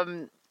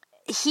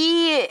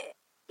 He's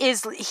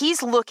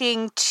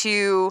looking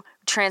to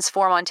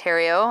transform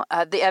Ontario.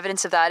 The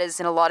evidence of that is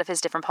in a lot of his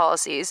different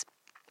policies.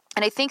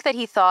 And I think that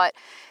he thought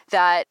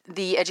that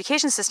the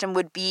education system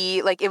would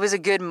be, like, it was a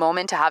good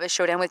moment to have a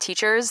showdown with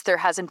teachers. There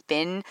hasn't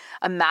been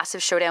a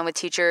massive showdown with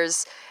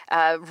teachers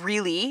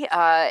really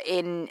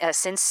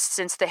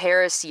since the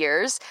Harris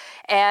years.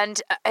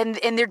 And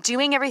they're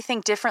doing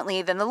everything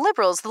differently than the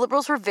Liberals. The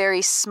Liberals were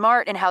very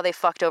smart in how they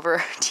fucked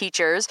over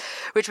teachers,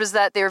 which was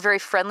that they were very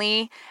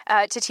friendly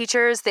to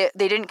teachers. They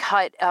didn't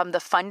cut the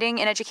funding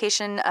in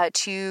education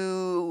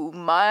too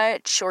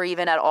much or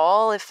even at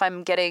all, if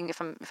I'm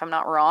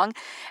not wrong.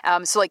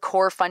 So like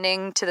core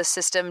funding to the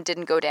system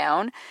didn't go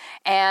down.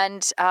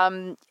 And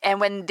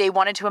when they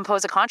wanted to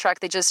impose a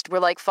contract, they just were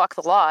like, fuck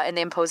the law. And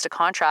they imposed a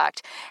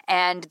contract,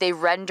 and they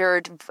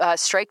rendered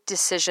strike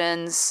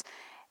decisions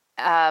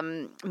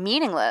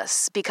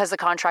meaningless because the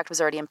contract was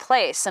already in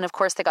place. And of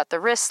course they got the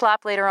wrist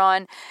slap later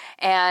on.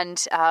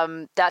 And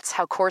that's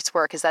how courts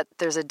work, is that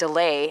there's a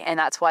delay. And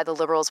that's why the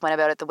Liberals went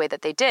about it the way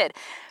that they did.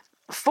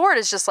 Ford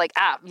is just like,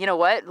 you know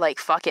what? Like,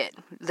 fuck it.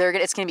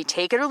 It's going to be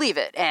take it or leave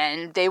it.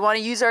 And they want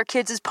to use our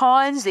kids as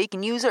pawns. They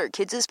can use our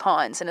kids as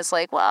pawns. And it's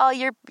like, well,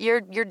 you're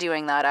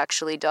doing that,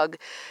 actually, Doug.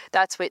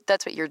 That's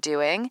what you're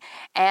doing.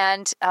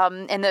 And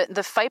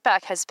the fight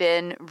back has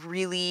been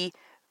really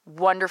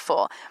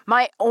wonderful.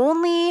 My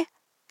only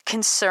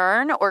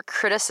concern or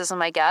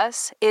criticism, I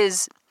guess,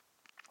 is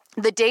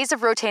the days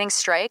of rotating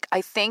strike,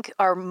 I think,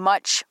 are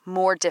much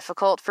more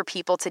difficult for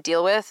people to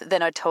deal with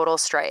than a total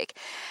strike.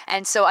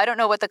 And so I don't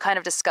know what the kind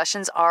of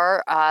discussions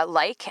are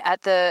like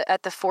at the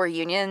for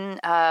union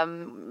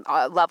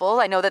level.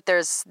 I know that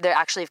they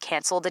actually have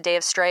canceled a day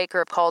of strike, or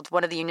have called,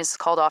 one of the unions has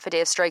called off a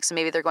day of strike, so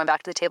maybe they're going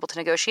back to the table to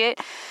negotiate.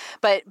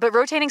 But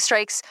rotating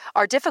strikes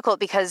are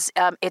difficult because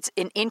it's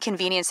an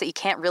inconvenience that you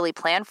can't really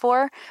plan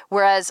for,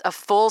 whereas a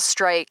full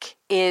strike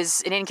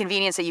is an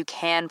inconvenience that you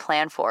can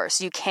plan for.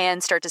 So you can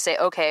start to say,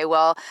 okay,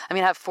 well, I'm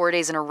going to have 4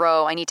 days in a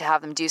row. I need to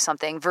have them do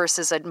something,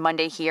 versus a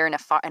Monday here and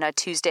a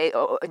Tuesday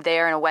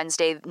there and a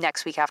Wednesday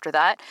next week after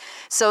that.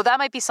 So that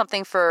might be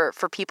something for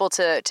people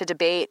to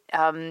debate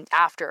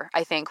after,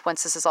 I think,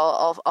 once this is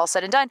all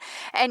said and done.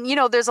 And, you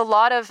know, there's a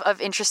lot of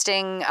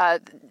interesting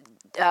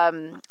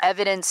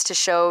evidence to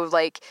show,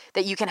 like,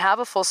 that you can have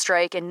a full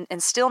strike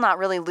and still not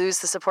really lose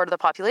the support of the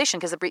population,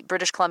 because the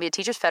British Columbia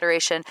Teachers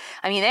Federation,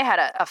 I mean, they had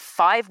a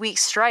 5-week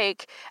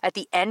strike at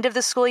the end of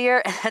the school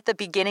year and at the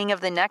beginning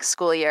of the next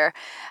school year,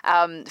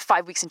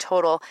 5 weeks in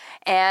total.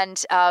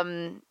 And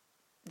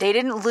they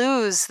didn't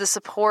lose the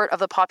support of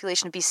the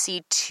population of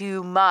BC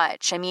too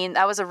much. I mean,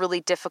 those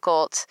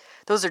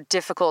are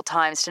difficult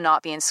times to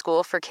not be in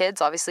school for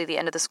kids, obviously the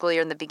end of the school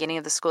year and the beginning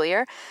of the school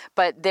year,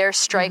 but their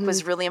strike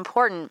was really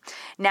important.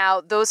 Now,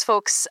 those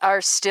folks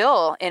are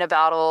still in a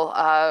battle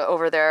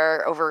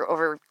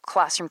over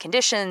classroom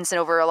conditions and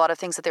over a lot of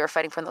things that they were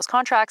fighting for in those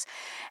contracts.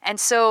 And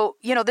so,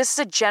 you know, this is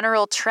a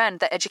general trend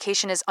that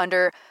education is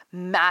under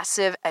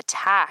massive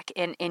attack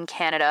in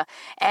Canada.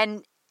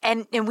 And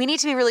we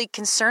need to be really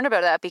concerned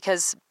about that,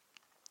 because,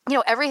 you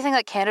know, everything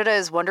that Canada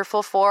is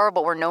wonderful for,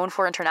 what we're known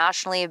for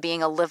internationally,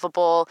 being a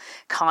livable,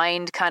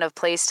 kind of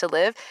place to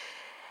live,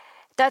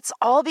 that's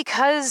all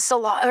because a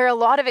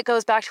lot of it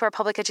goes back to our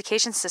public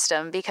education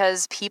system,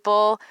 because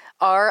people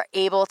are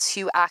able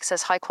to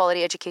access high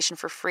quality education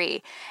for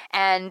free.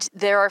 And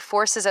there are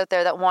forces out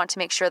there that want to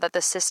make sure that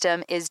the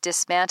system is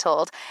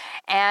dismantled.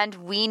 And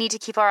we need to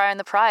keep our eye on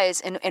the prize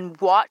and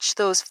watch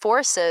those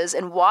forces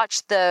and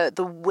watch the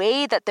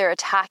way that they're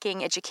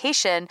attacking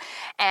education,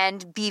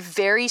 and be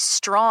very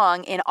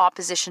strong in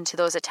opposition to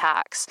those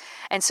attacks.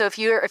 And so if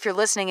you're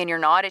listening and you're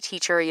not a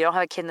teacher, or you don't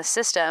have a kid in the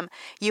system,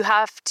 you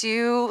have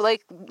to,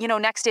 like, you know,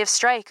 next day of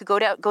strike, go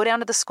down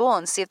to the school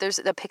and see if there's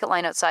a picket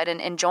line outside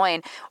and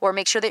join, or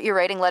make sure that you're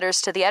writing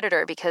letters to the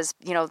editor, because,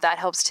 you know, that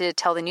helps to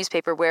tell the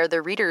newspaper where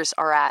the readers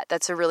are at.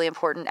 That's a really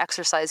important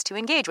exercise to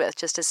engage with,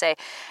 just to say,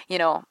 you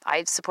know,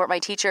 I support my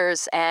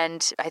teachers,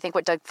 and I think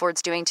what Doug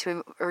Ford's doing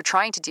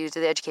trying to do to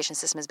the education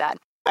system is bad.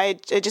 I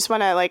just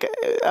want to, like,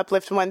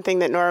 uplift one thing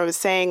that Nora was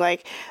saying.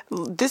 Like,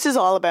 this is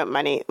all about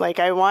money. Like,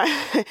 I want,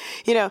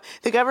 you know,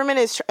 the government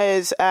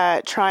is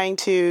trying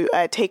to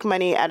take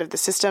money out of the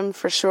system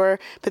for sure,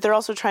 but they're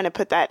also trying to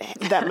put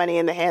that money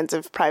in the hands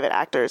of private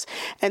actors.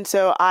 And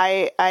so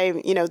I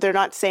you know, they're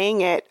not saying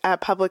it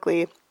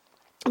publicly,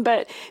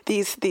 but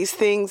these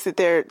things that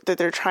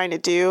they're trying to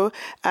do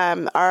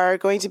are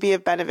going to be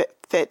of benefit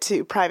fit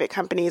to private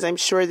companies. I'm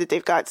sure that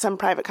they've got some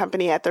private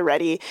company at the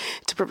ready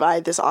to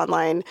provide this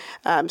online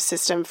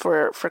system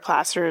for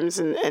classrooms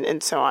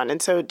and so on.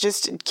 And so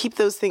just keep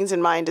those things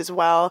in mind as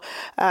well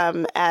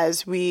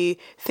as we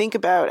think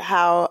about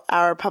how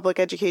our public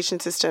education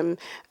system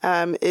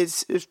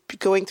is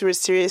going through a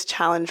serious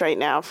challenge right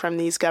now from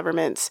these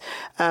governments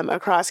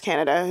across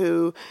Canada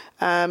who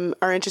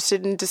are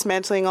interested in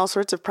dismantling all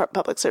sorts of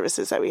public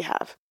services that we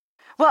have.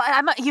 Well,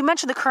 you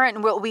mentioned the current,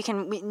 and we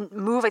can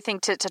move, I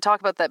think, to talk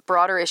about that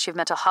broader issue of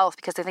mental health,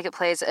 because I think it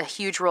plays a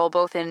huge role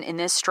both in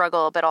this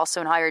struggle, but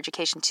also in higher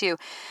education too.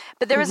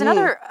 But there was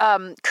another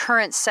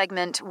current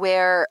segment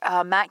where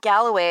Matt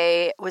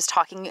Galloway was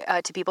talking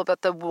to people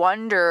about the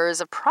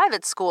wonders of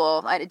private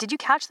school. Did you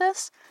catch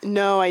this?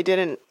 No, I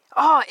didn't.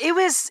 Oh, it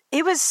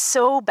was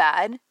so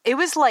bad.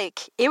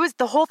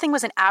 The whole thing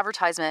was an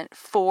advertisement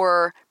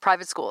for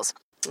private schools.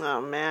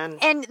 Oh man!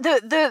 And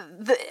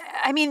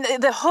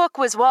the hook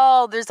was,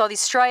 well, there's all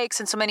these strikes,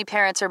 and so many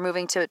parents are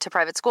moving to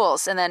private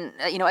schools. And then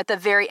at the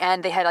very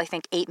end, they had, I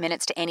think, 8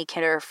 minutes to Annie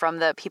Kidder from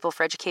the People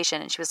for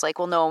Education, and she was like,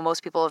 well, no,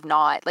 most people have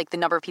not. Like the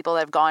number of people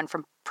that have gone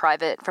from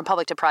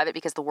public to private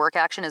because the work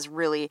action is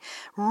really,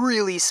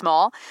 really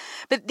small.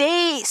 But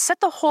they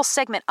set the whole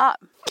segment up.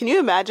 Can you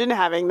imagine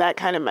having that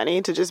kind of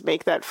money to just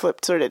make that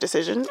flipped sort of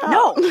decision?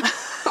 Oh.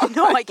 No,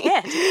 no, I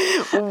can't.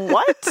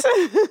 What?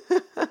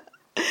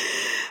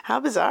 How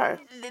bizarre.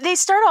 They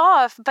start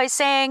off by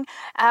saying,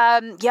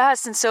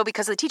 yes, and so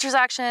because of the teachers'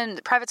 action,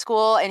 the private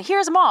school, and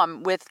here's a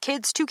mom with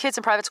two kids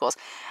in private schools.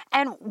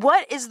 And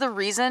what is the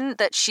reason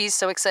that she's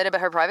so excited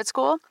about her private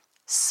school?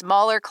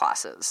 Smaller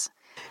classes.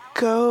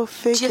 Go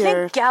figure. Do you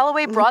think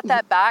Galloway brought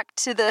that back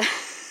to the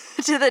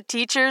to the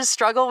teachers'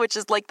 struggle, which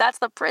is like, that's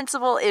the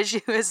principal issue,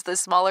 is the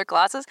smaller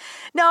classes?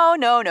 No.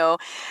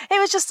 It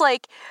was just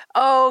like,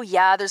 oh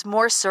yeah, there's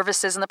more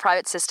services in the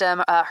private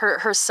system.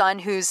 Her son,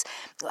 who's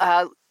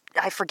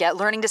I forget,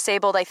 learning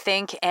disabled, I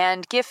think,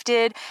 and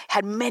gifted,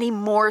 had many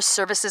more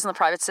services in the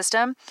private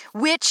system,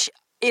 which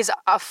is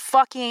a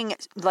fucking,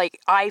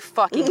 I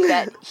fucking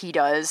bet he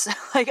does.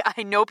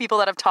 I know people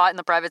that have taught in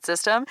the private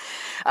system.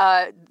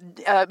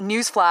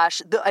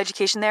 Newsflash, the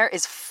education there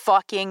is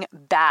fucking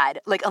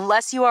bad.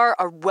 Unless you are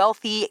a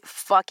wealthy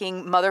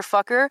fucking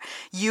motherfucker,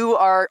 you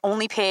are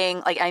only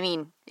paying,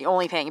 paying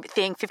 $15,000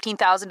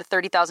 to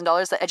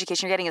 $30,000. The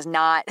education you're getting is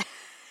not...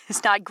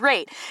 It's not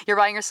great. You're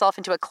buying yourself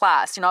into a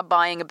class. You're not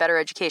buying a better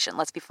education.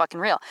 Let's be fucking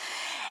real.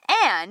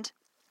 And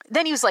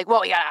then he was like,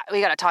 well,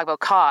 we gotta talk about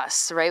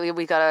costs, right?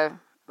 We gotta,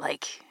 I'm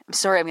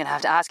sorry, I'm gonna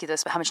have to ask you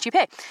this, but how much do you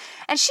pay?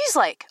 And she's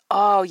like,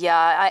 oh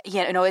yeah,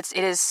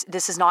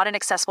 this is not an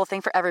accessible thing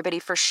for everybody,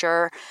 for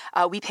sure.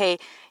 We pay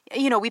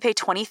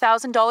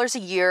 $20,000 a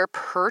year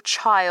per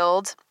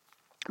child.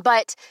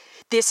 But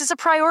this is a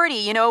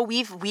priority.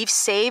 We've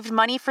saved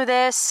money for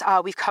this.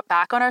 We've cut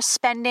back on our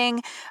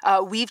spending.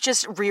 We've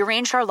just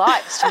rearranged our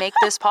lives to make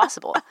this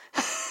possible.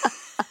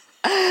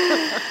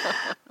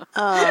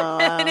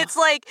 And it's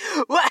like,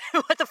 what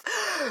the?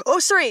 Oh,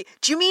 sorry.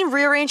 Do you mean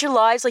rearrange your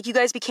lives like you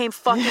guys became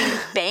fucking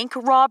bank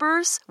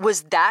robbers?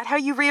 Was that how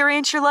you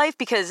rearranged your life?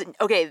 Because,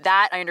 okay,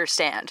 that I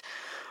understand.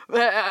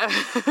 But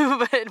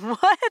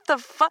what the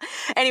fuck?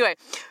 Anyway,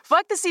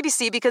 fuck the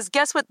CBC, because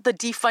guess what the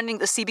defunding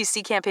the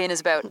CBC campaign is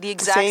about? The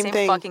exact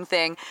same fucking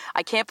thing.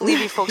 I can't believe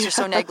you folks are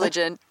so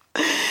negligent.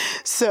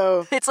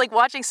 So it's like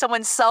watching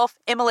someone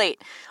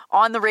self-immolate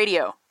on the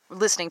radio.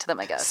 Listening to them,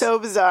 I guess. So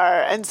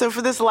bizarre. And so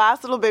for this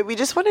last little bit, we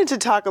just wanted to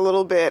talk a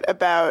little bit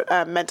about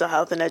mental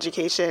health and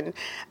education.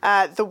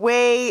 The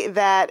way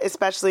that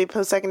especially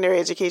post-secondary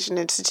education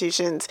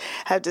institutions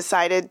have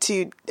decided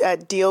to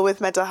deal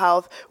with mental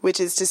health, which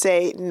is to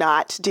say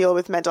not deal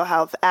with mental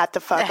health at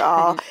the fuck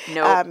all,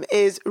 nope.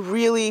 Is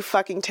really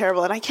fucking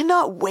terrible. And I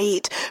cannot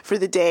wait for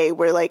the day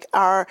where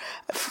our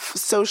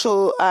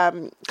social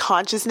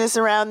consciousness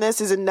around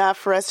this is enough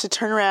for us to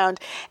turn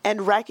around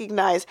and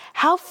recognize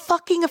how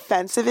fucking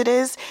offensive it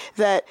is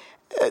that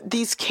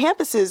these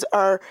campuses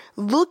are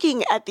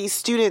looking at these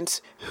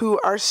students who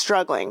are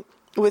struggling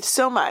with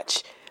so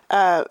much,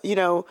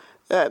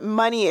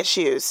 money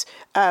issues,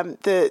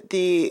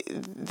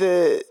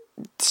 the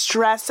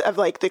stress of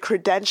the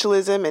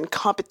credentialism and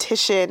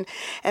competition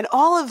and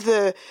all of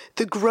the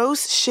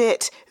gross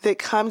shit that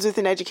comes with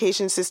an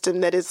education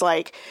system that is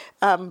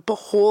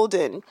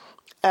beholden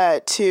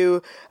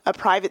to a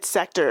private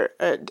sector,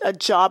 a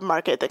job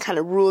market that kind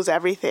of rules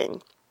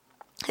everything.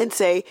 And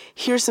say,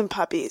 here's some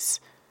puppies.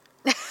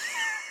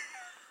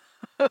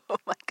 Oh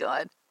my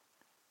God.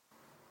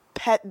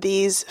 Pet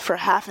these for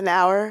half an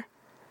hour.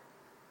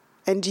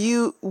 And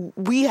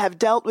we have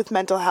dealt with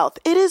mental health.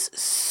 It is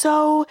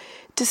so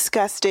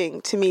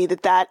disgusting to me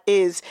that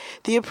is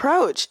the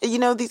approach. You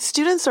know, these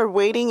students are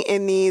waiting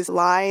in these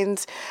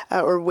lines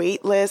or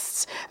wait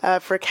lists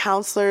for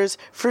counselors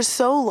for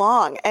so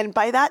long. And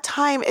by that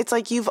time, it's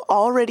like you've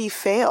already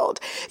failed.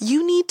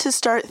 You need to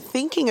start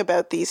thinking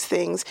about these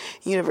things,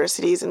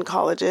 universities and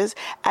colleges,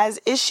 as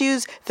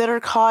issues that are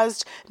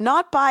caused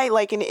not by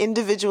like an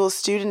individual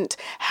student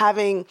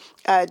having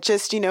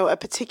just, a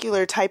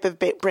particular type of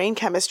brain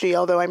chemistry,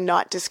 although I'm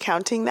not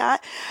discounting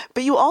that.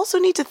 But you also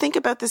need to think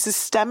about the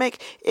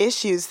systemic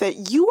issues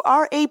that you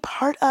are a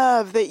part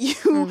of, that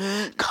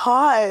you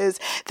cause,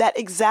 that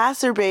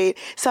exacerbate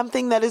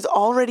something that is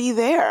already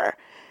there.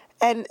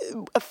 And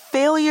a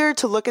failure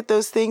to look at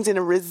those things and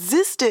a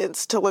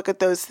resistance to look at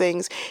those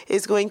things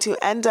is going to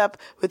end up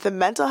with the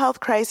mental health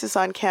crisis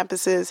on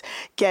campuses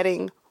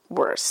getting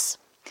worse.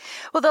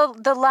 Well,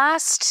 the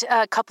last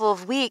couple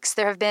of weeks,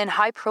 there have been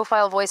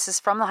high-profile voices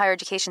from the higher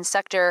education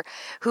sector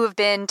who have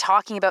been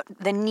talking about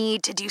the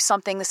need to do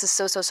something. This is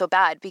so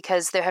bad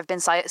because there have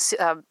been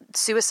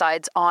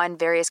suicides on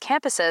various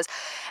campuses.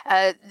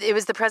 It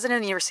was the president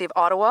of the University of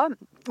Ottawa,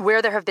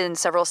 where there have been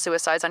several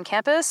suicides on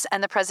campus,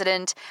 and the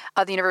president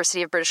of the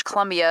University of British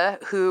Columbia,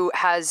 who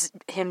has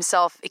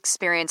himself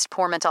experienced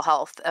poor mental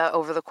health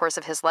over the course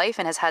of his life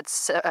and has had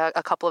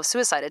a couple of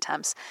suicide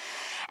attempts.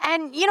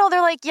 And,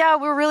 they're like, yeah,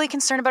 we're really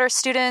concerned about our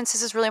students.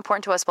 This is really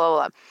important to us, blah,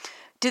 blah, blah.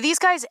 Do these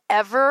guys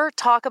ever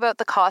talk about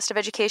the cost of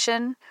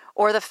education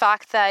or the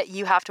fact that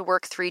you have to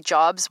work 3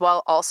 jobs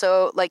while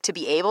also to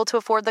be able to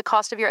afford the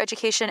cost of your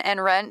education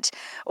and rent,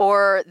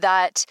 or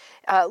that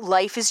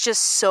life is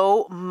just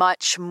so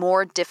much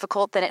more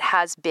difficult than it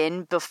has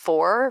been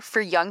before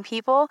for young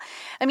people?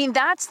 I mean,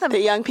 that's the...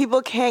 That young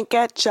people can't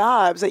get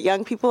jobs, that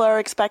young people are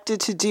expected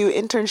to do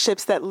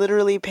internships that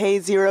literally pay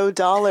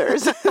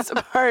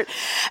 $0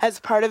 as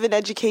part of an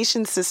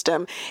education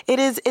system.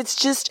 It's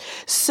just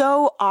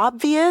so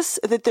obvious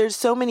that there's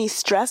so many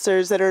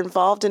stressors that are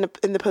involved in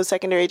the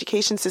post-secondary education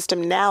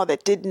system now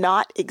that did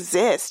not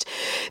exist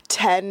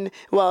that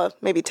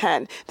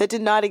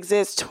did not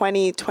exist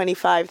 20,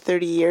 25,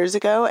 30 years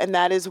ago. And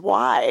that is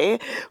why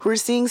we're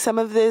seeing some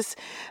of this,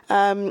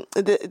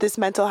 this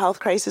mental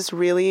health crisis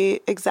really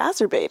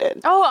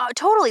exacerbated. Oh,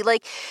 totally.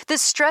 The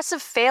stress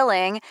of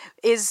failing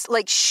is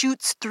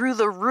shoots through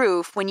the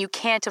roof when you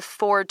can't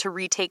afford to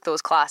retake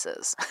those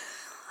classes.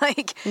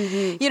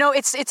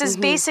 It's as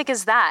basic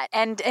as that.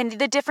 And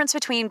the difference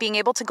between being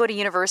able to go to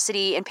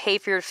university and pay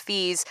for your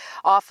fees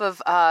off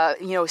of,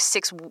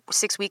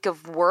 6 week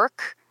of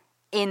work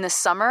in the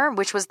summer,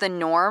 which was the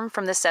norm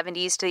from the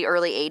 70s to the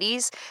early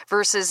 80s,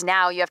 versus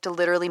now you have to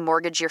literally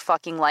mortgage your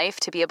fucking life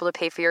to be able to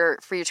pay for your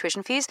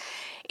tuition fees.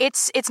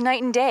 It's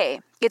night and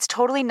day. It's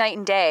totally night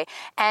and day.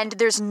 And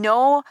there's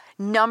no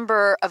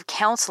number of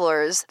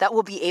counselors that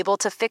will be able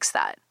to fix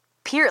that.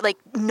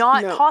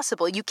 Not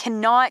possible. You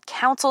cannot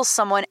counsel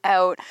someone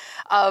out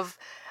of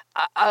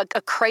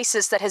a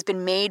crisis that has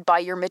been made by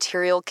your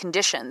material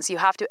conditions. You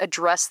have to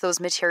address those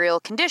material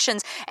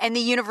conditions. And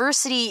the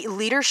university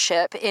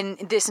leadership in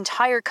this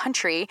entire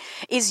country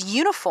is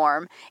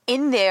uniform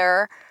in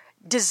their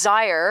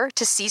desire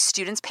to see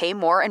students pay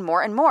more and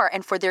more and more,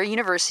 and for their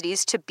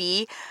universities to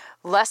be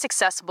less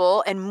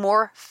accessible and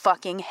more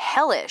fucking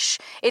hellish.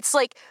 It's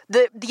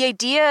the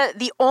idea,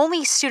 the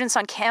only students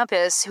on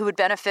campus who would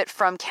benefit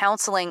from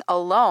counseling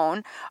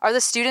alone are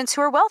the students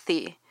who are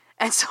wealthy.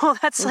 And so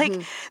that's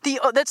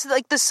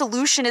the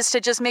solution is to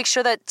just make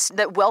sure that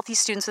wealthy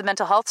students with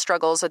mental health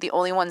struggles are the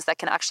only ones that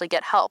can actually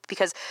get help,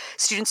 because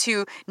students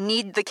who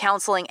need the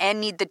counseling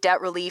and need the debt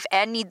relief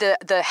and need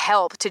the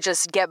help to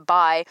just get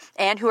by,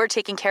 and who are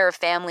taking care of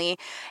family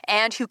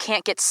and who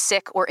can't get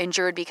sick or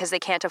injured because they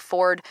can't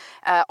afford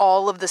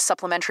all of the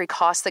supplementary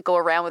costs that go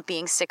around with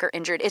being sick or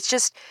injured.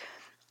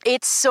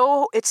 It's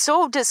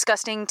so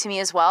disgusting to me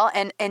as well.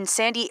 And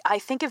Sandy, I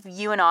think of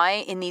you and I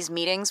in these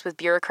meetings with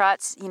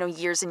bureaucrats,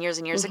 years and years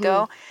and years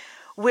ago,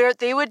 where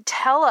they would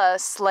tell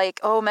us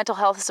mental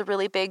health is a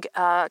really big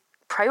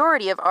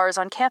priority of ours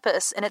on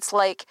campus. And it's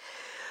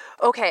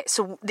okay,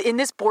 so in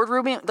this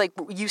boardroom,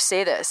 you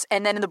say this,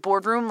 and then in the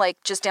boardroom,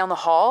 just down the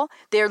hall,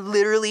 they're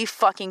literally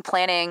fucking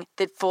planning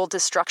the full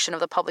destruction of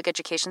the public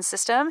education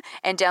system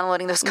and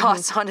downloading those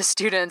costs onto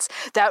students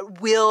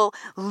that will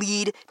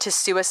lead to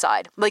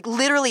suicide.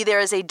 Literally, there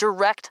is a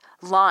direct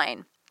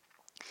line.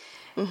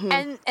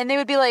 And they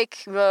would be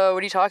like, what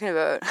are you talking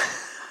about?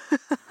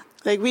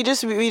 We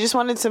just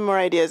wanted some more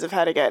ideas of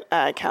how to get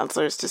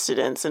counselors to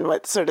students and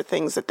what sort of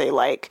things that they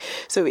like,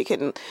 so we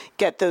can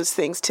get those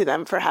things to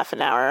them for half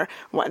an hour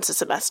once a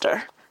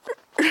semester.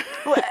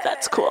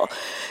 That's cool.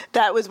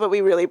 That was what we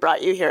really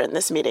brought you here in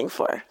this meeting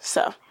for.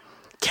 So,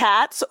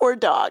 cats or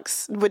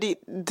dogs?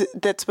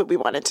 That's what we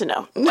wanted to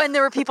know. And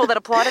there were people that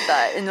applauded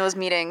that in those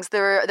meetings.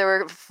 There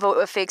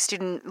were fake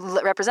student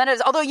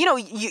representatives. Although,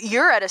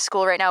 you're at a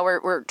school right now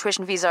where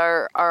tuition fees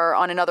are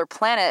on another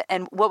planet.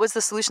 And what was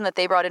the solution that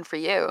they brought in for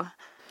you?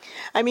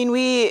 I mean,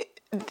 we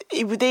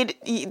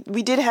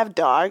did have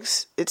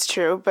dogs, it's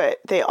true, but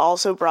they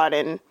also brought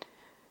in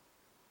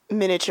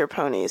miniature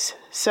ponies.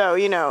 So,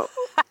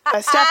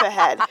 a step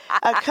ahead,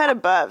 a cut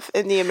above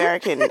in the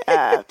American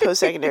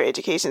post-secondary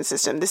education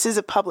system. This is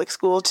a public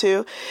school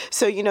too.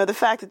 So, the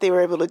fact that they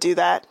were able to do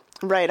that,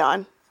 right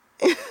on.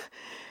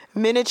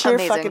 Miniature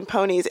Amazing. fucking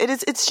ponies.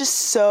 It's just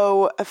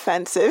so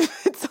offensive.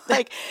 It's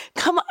like,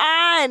 come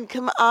on.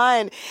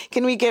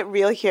 Can we get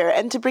real here?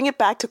 And to bring it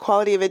back to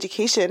quality of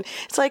education,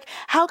 it's like,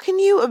 how can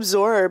you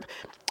absorb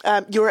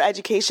your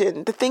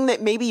education, the thing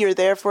that maybe you're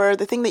there for,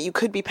 the thing that you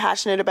could be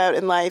passionate about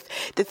in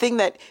life, the thing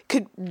that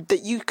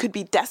you could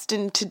be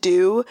destined to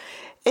do,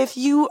 if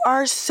you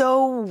are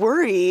so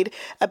worried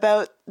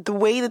about the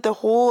way that the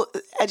whole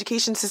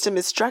education system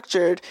is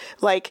structured,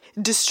 like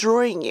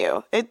destroying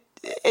you?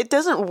 It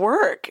doesn't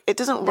work. It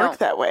doesn't work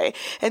that way.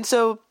 And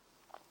so,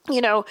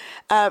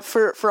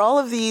 for all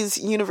of these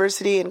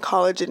university and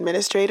college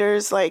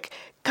administrators, like,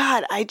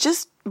 God, I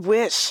just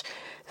wish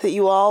that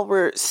you all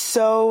were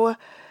so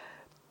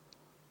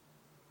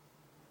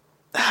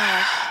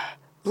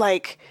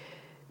like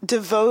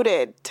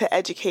devoted to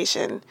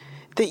education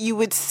that you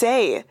would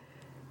say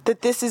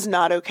that this is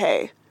not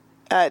okay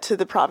to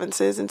the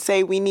provinces and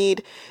say, we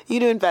need you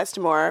to invest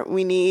more.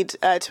 We need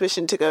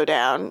tuition to go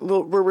down.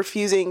 We're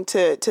refusing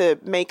to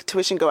make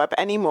tuition go up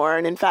anymore.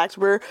 And in fact,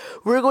 we're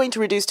going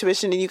to reduce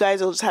tuition and you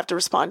guys will just have to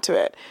respond to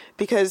it.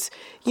 Because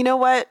you know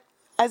what?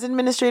 As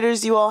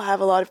administrators, you all have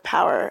a lot of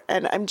power.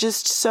 And I'm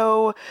just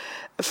so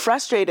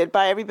frustrated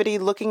by everybody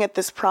looking at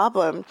this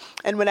problem.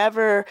 And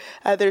whenever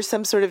there's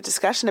some sort of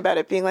discussion about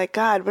it, being like,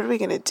 God, what are we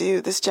going to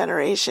do? This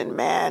generation,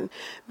 man,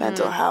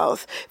 mental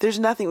health. There's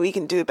nothing we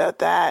can do about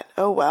that.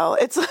 Oh, well,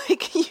 it's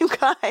like, you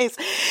guys,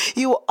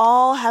 you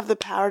all have the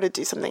power to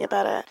do something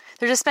about it.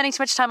 They're just spending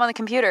too much time on the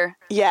computer.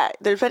 Yeah,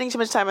 they're spending too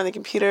much time on the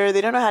computer.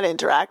 They don't know how to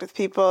interact with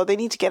people. They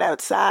need to get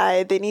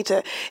outside. They need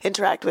to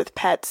interact with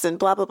pets and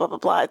blah, blah, blah, blah,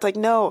 blah. It's like,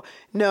 no,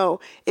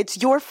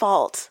 it's your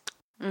fault.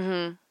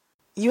 Mm-hmm.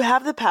 You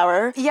have the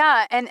power.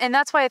 Yeah, and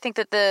that's why I think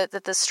that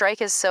the strike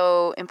is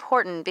so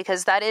important,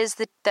 because that is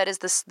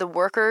the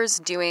workers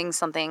doing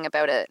something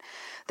about it.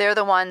 They're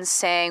the ones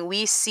saying,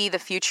 we see the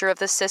future of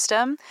the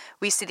system.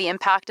 We see the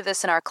impact of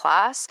this in our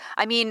class.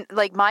 I mean,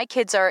 like, my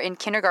kids are in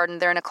kindergarten.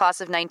 They're in a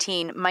class of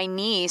 19. My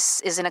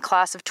niece is in a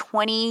class of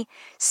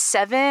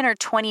 27 or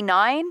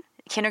 29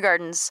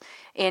 kindergartens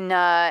in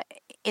the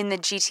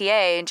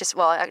GTA, and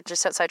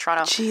just outside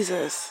Toronto.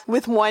 Jesus.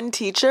 With one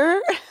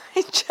teacher?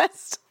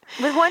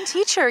 With one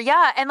teacher,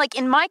 yeah. And like,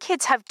 my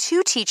kids have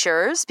two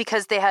teachers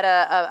because they had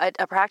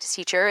a practice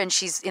teacher and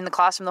she's in the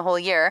classroom the whole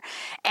year.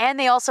 And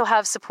they also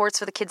have supports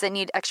for the kids that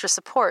need extra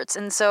supports.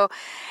 And so,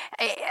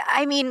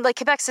 I mean, like,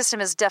 Quebec's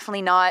system is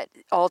definitely not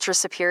ultra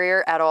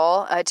superior at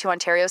all to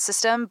Ontario's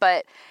system,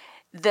 but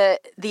the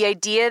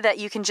idea that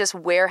you can just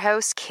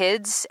warehouse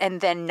kids and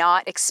then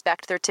not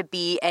expect there to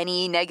be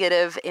any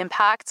negative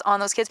impacts on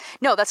those kids.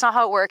 No, that's not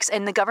how it works.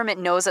 And the government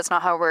knows that's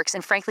not how it works.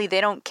 And frankly,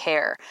 they don't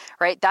care,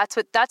 right? That's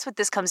what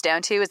this comes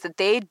down to, is that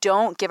they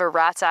don't give a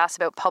rat's ass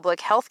about public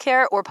health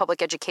care or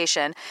public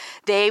education.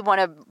 They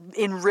want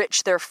to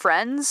enrich their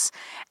friends.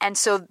 And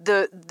so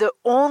the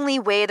only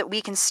way that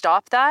we can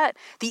stop that,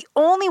 the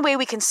only way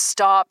we can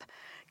stop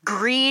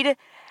greed,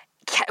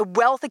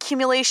 wealth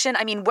accumulation,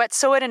 I mean,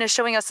 Wet'suwet'en is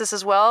showing us this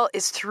as well,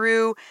 is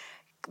through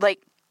like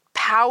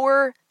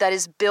power that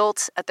is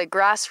built at the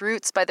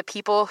grassroots by the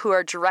people who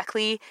are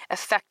directly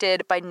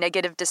affected by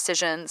negative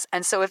decisions.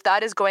 And so if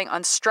that is going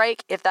on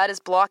strike, if that is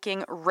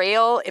blocking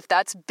rail, if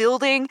that's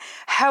building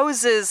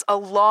houses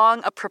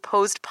along a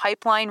proposed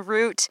pipeline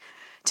route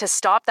to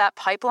stop that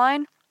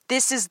pipeline,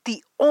 this is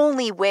the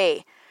only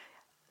way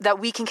that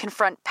we can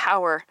confront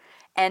power.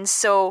 And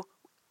so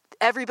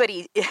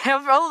everybody,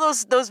 all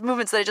of those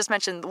movements that I just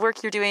mentioned, the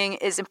work you're doing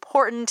is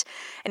important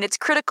and it's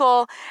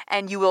critical,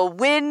 and you will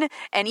win.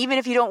 And even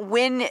if you don't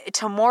win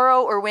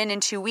tomorrow or win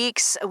in 2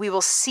 weeks, we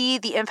will see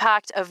the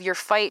impact of your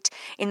fight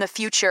in the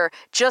future,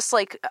 just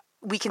like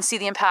we can see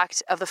the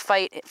impact of the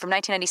fight from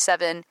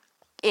 1997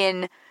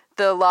 in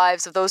the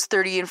lives of those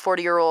 30 and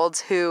 40-year-olds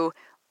who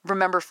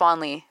remember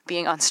fondly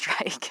being on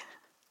strike.